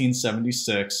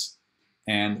 1976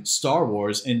 and Star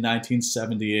Wars in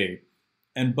 1978.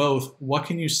 And both, what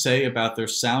can you say about their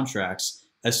soundtracks?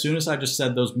 As soon as I just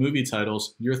said those movie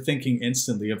titles, you're thinking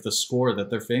instantly of the score that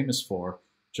they're famous for.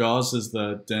 Jaws is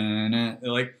the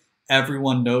like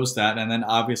everyone knows that, and then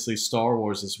obviously Star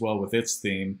Wars as well with its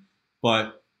theme.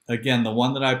 But again, the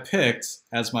one that I picked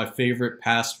as my favorite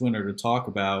past winner to talk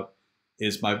about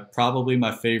is my probably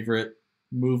my favorite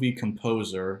movie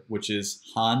composer, which is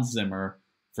Hans Zimmer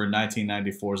for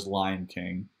 1994's Lion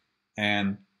King.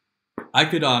 And I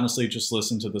could honestly just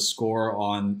listen to the score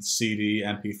on CD,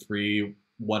 MP3,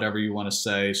 whatever you want to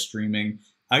say, streaming.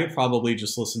 I could probably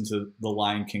just listen to the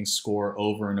Lion King score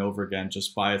over and over again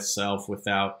just by itself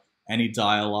without any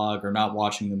dialogue or not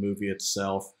watching the movie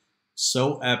itself.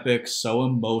 So epic, so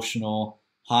emotional.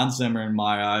 Hans Zimmer, in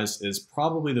my eyes, is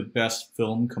probably the best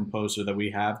film composer that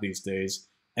we have these days.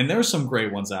 And there are some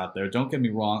great ones out there. Don't get me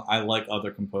wrong. I like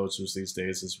other composers these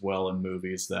days as well in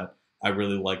movies that I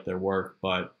really like their work.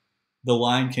 But The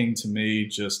Lion King to me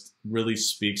just really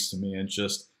speaks to me and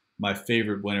just my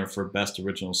favorite winner for best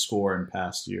original score in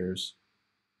past years.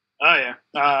 Oh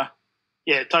yeah,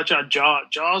 yeah. Touch on Jaws.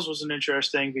 Jaws was an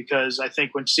interesting because I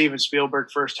think when Steven Spielberg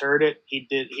first heard it, he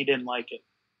didn't like it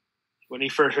when he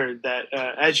first heard that.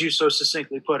 As you so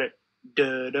succinctly put it,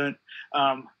 dun.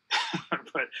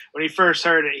 But when he first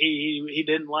heard it, he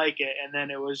didn't like it, and then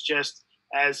it was just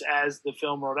as the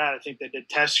film rolled out, I think they did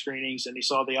test screenings and he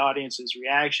saw the audience's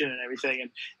reaction and everything,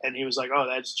 and he was like, "Oh,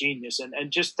 that's genius!"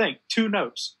 And just think, two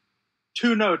notes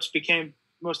became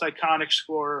most iconic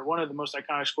score, one of the most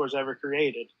iconic scores ever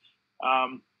created.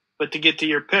 But to get to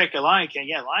your pick, Lion King,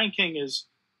 yeah, Lion King is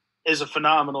a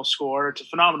phenomenal score. It's a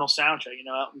phenomenal soundtrack. You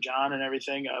know, Elton John and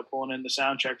everything pulling in the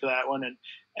soundtrack for that one,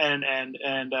 and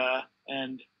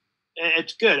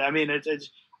it's good. I mean, it's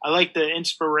I like the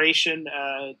inspiration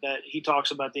that he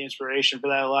talks about, the inspiration for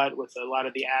that a lot with a lot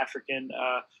of the African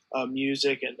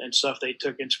music and stuff they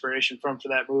took inspiration from for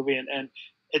that movie. And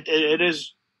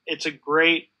it's a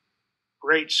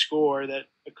great score that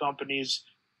accompanies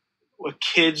a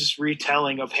kid's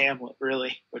retelling of Hamlet,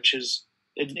 really, which is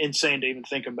insane to even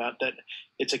think about that.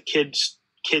 It's a kid's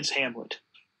Hamlet.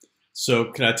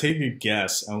 So can I take a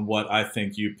guess on what I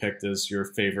think you picked as your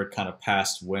favorite kind of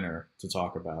past winner to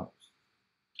talk about?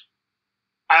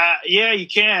 Yeah, you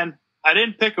can. I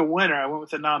didn't pick a winner. I went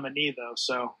with a nominee, though.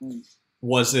 So,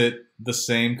 was it the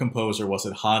same composer? Was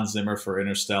it Hans Zimmer for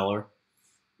Interstellar?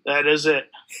 That is it.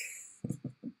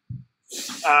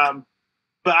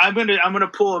 But I'm gonna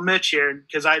pull a Mitch here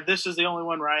because this is the only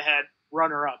one where I had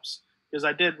runner ups because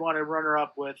I did want to runner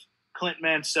up with Clint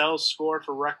Mansell's score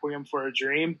for Requiem for a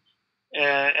Dream.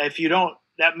 If you don't,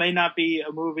 that may not be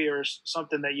a movie or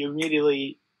something that you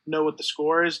immediately know what the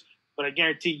score is. But I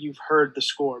guarantee you've heard the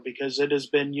score because it has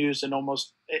been used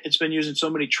it's been used in so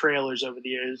many trailers over the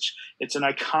years. It's an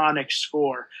iconic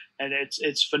score and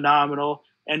it's phenomenal.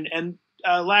 And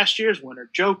last year's winner,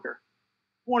 Joker,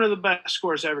 one of the best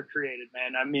scores ever created,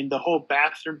 man. I mean, the whole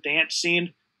bathroom dance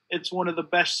scene, it's one of the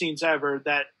best scenes ever.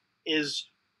 That is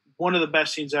one of the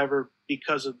best scenes ever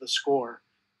because of the score.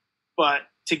 But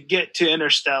to get to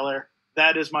Interstellar,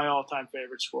 that is my all-time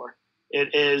favorite score.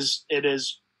 It is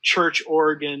church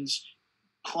organs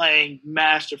playing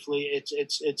masterfully.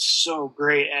 It's so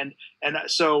great. And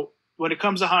so when it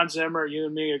comes to Hans Zimmer, you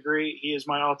and me agree he is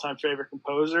my all-time favorite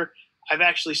composer. I've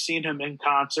actually seen him in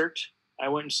concert. I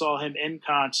went and saw him in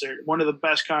concert. One of the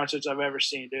best concerts I've ever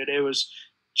seen, dude. It was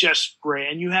just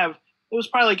great. And it was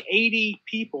probably like 80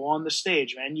 people on the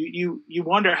stage, man. You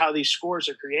wonder how these scores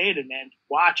are created, man.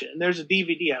 Watch it. And there's a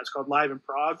DVD out. It's called Live in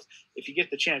Prague. If you get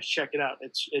the chance, check it out.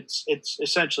 It's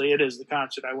essentially it is the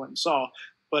concert I went and saw.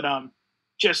 But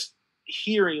just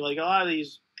hearing like a lot of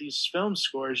these film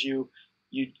scores,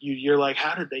 you're like,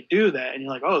 how did they do that? And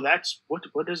you're like, oh, that's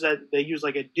what is that? They use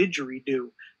like a didgeridoo.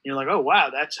 And you're like, oh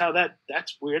wow, that's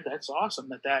weird. That's awesome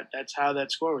that's how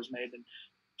that score was made. And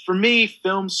for me,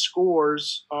 film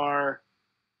scores they're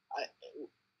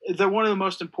one of the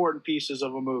most important pieces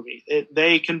of a movie.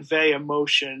 They convey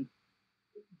emotion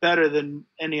better than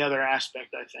any other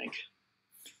aspect, I think.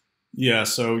 Yeah,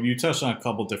 so you touched on a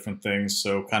couple different things.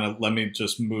 So kind of let me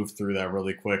just move through that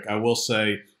really quick. I will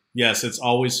say, yes, it's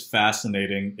always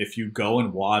fascinating if you go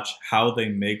and watch how they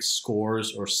make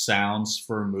scores or sounds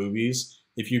for movies.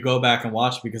 If you go back and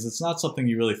watch, because it's not something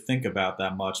you really think about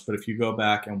that much, but if you go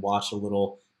back and watch a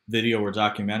little video or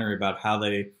documentary about how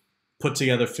they put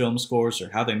together film scores or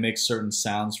how they make certain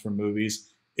sounds for movies,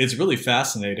 it's really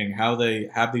fascinating how they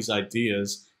have these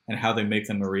ideas and how they make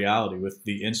them a reality with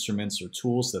the instruments or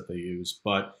tools that they use.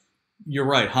 But you're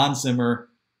right, Hans Zimmer,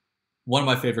 one of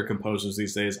my favorite composers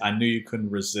these days. I knew you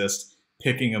couldn't resist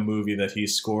picking a movie that he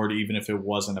scored, even if it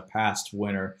wasn't a past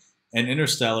winner. And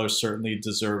Interstellar is certainly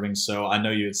deserving. So I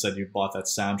know you had said you bought that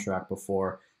soundtrack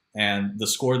before, and the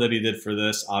score that he did for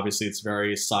this, obviously, it's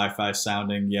very sci-fi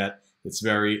sounding, yet it's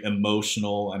very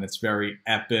emotional and it's very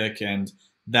epic, and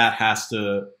that has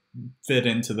to fit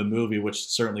into the movie, which it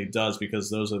certainly does, because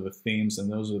those are the themes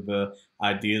and those are the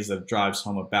ideas that drives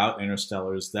home about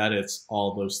Interstellar, is that it's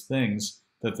all those things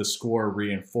that the score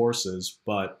reinforces.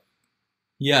 But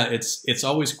yeah, it's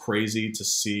always crazy to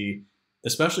see,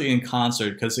 especially in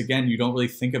concert, because again, you don't really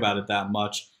think about it that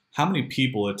much. How many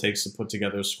people it takes to put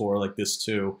together a score like this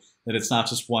too? That it's not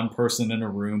just one person in a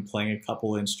room playing a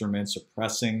couple instruments or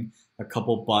pressing a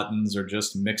couple buttons or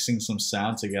just mixing some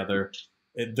sound together.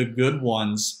 The good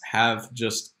ones have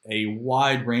just a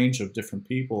wide range of different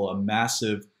people, a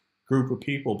massive group of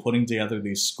people putting together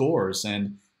these scores,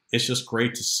 and it's just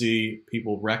great to see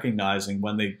people recognizing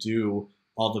when they do,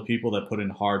 all the people that put in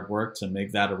hard work to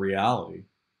make that a reality.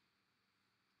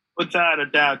 Without a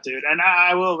doubt, dude. And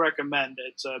I will recommend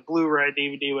it. It's a Blu-ray,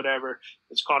 DVD, whatever.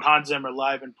 It's called Hans Zimmer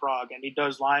Live in Prague, and he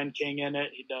does Lion King in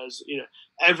it. He does,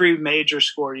 every major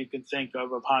score you can think of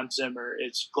Hans Zimmer.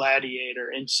 It's Gladiator,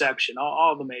 Inception,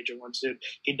 all the major ones, dude.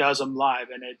 He does them live,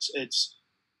 and it's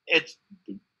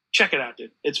check it out,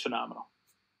 dude. It's phenomenal.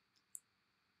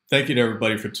 Thank you to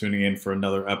everybody for tuning in for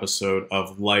another episode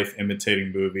of Life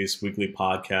Imitating Movies, weekly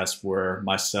podcast where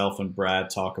myself and Brad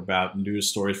talk about news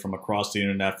stories from across the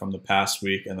internet from the past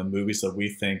week and the movies that we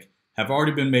think have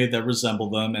already been made that resemble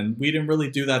them. And we didn't really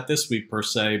do that this week per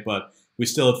se, but we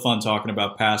still had fun talking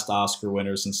about past Oscar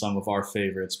winners and some of our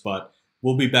favorites. But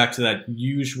we'll be back to that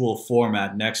usual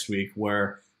format next week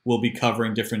where we'll be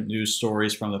covering different news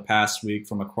stories from the past week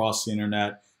from across the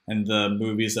internet and the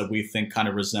movies that we think kind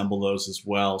of resemble those as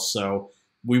well. So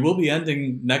we will be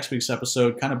ending next week's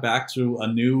episode kind of back to a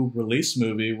new release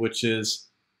movie, which is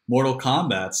Mortal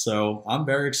Kombat. So I'm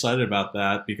very excited about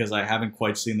that because I haven't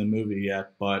quite seen the movie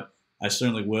yet, but I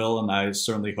certainly will, and I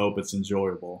certainly hope it's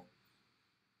enjoyable.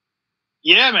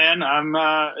 Yeah, man.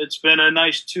 It's been a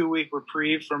nice 2-week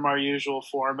reprieve from our usual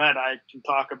format. I can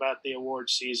talk about the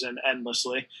award season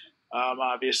endlessly,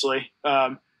 obviously.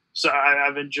 So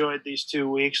I've enjoyed these 2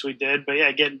 weeks we did. But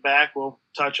yeah, getting back, we'll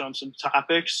touch on some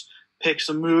topics, pick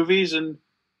some movies, and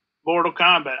Mortal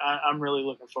Kombat. I'm really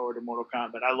looking forward to Mortal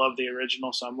Kombat. I love the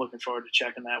original, so I'm looking forward to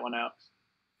checking that one out.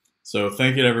 So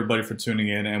thank you to everybody for tuning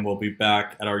in, and we'll be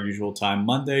back at our usual time,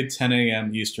 Monday, 10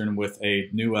 a.m. Eastern, with a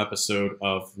new episode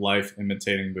of Life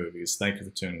Imitating Movies. Thank you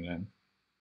for tuning in.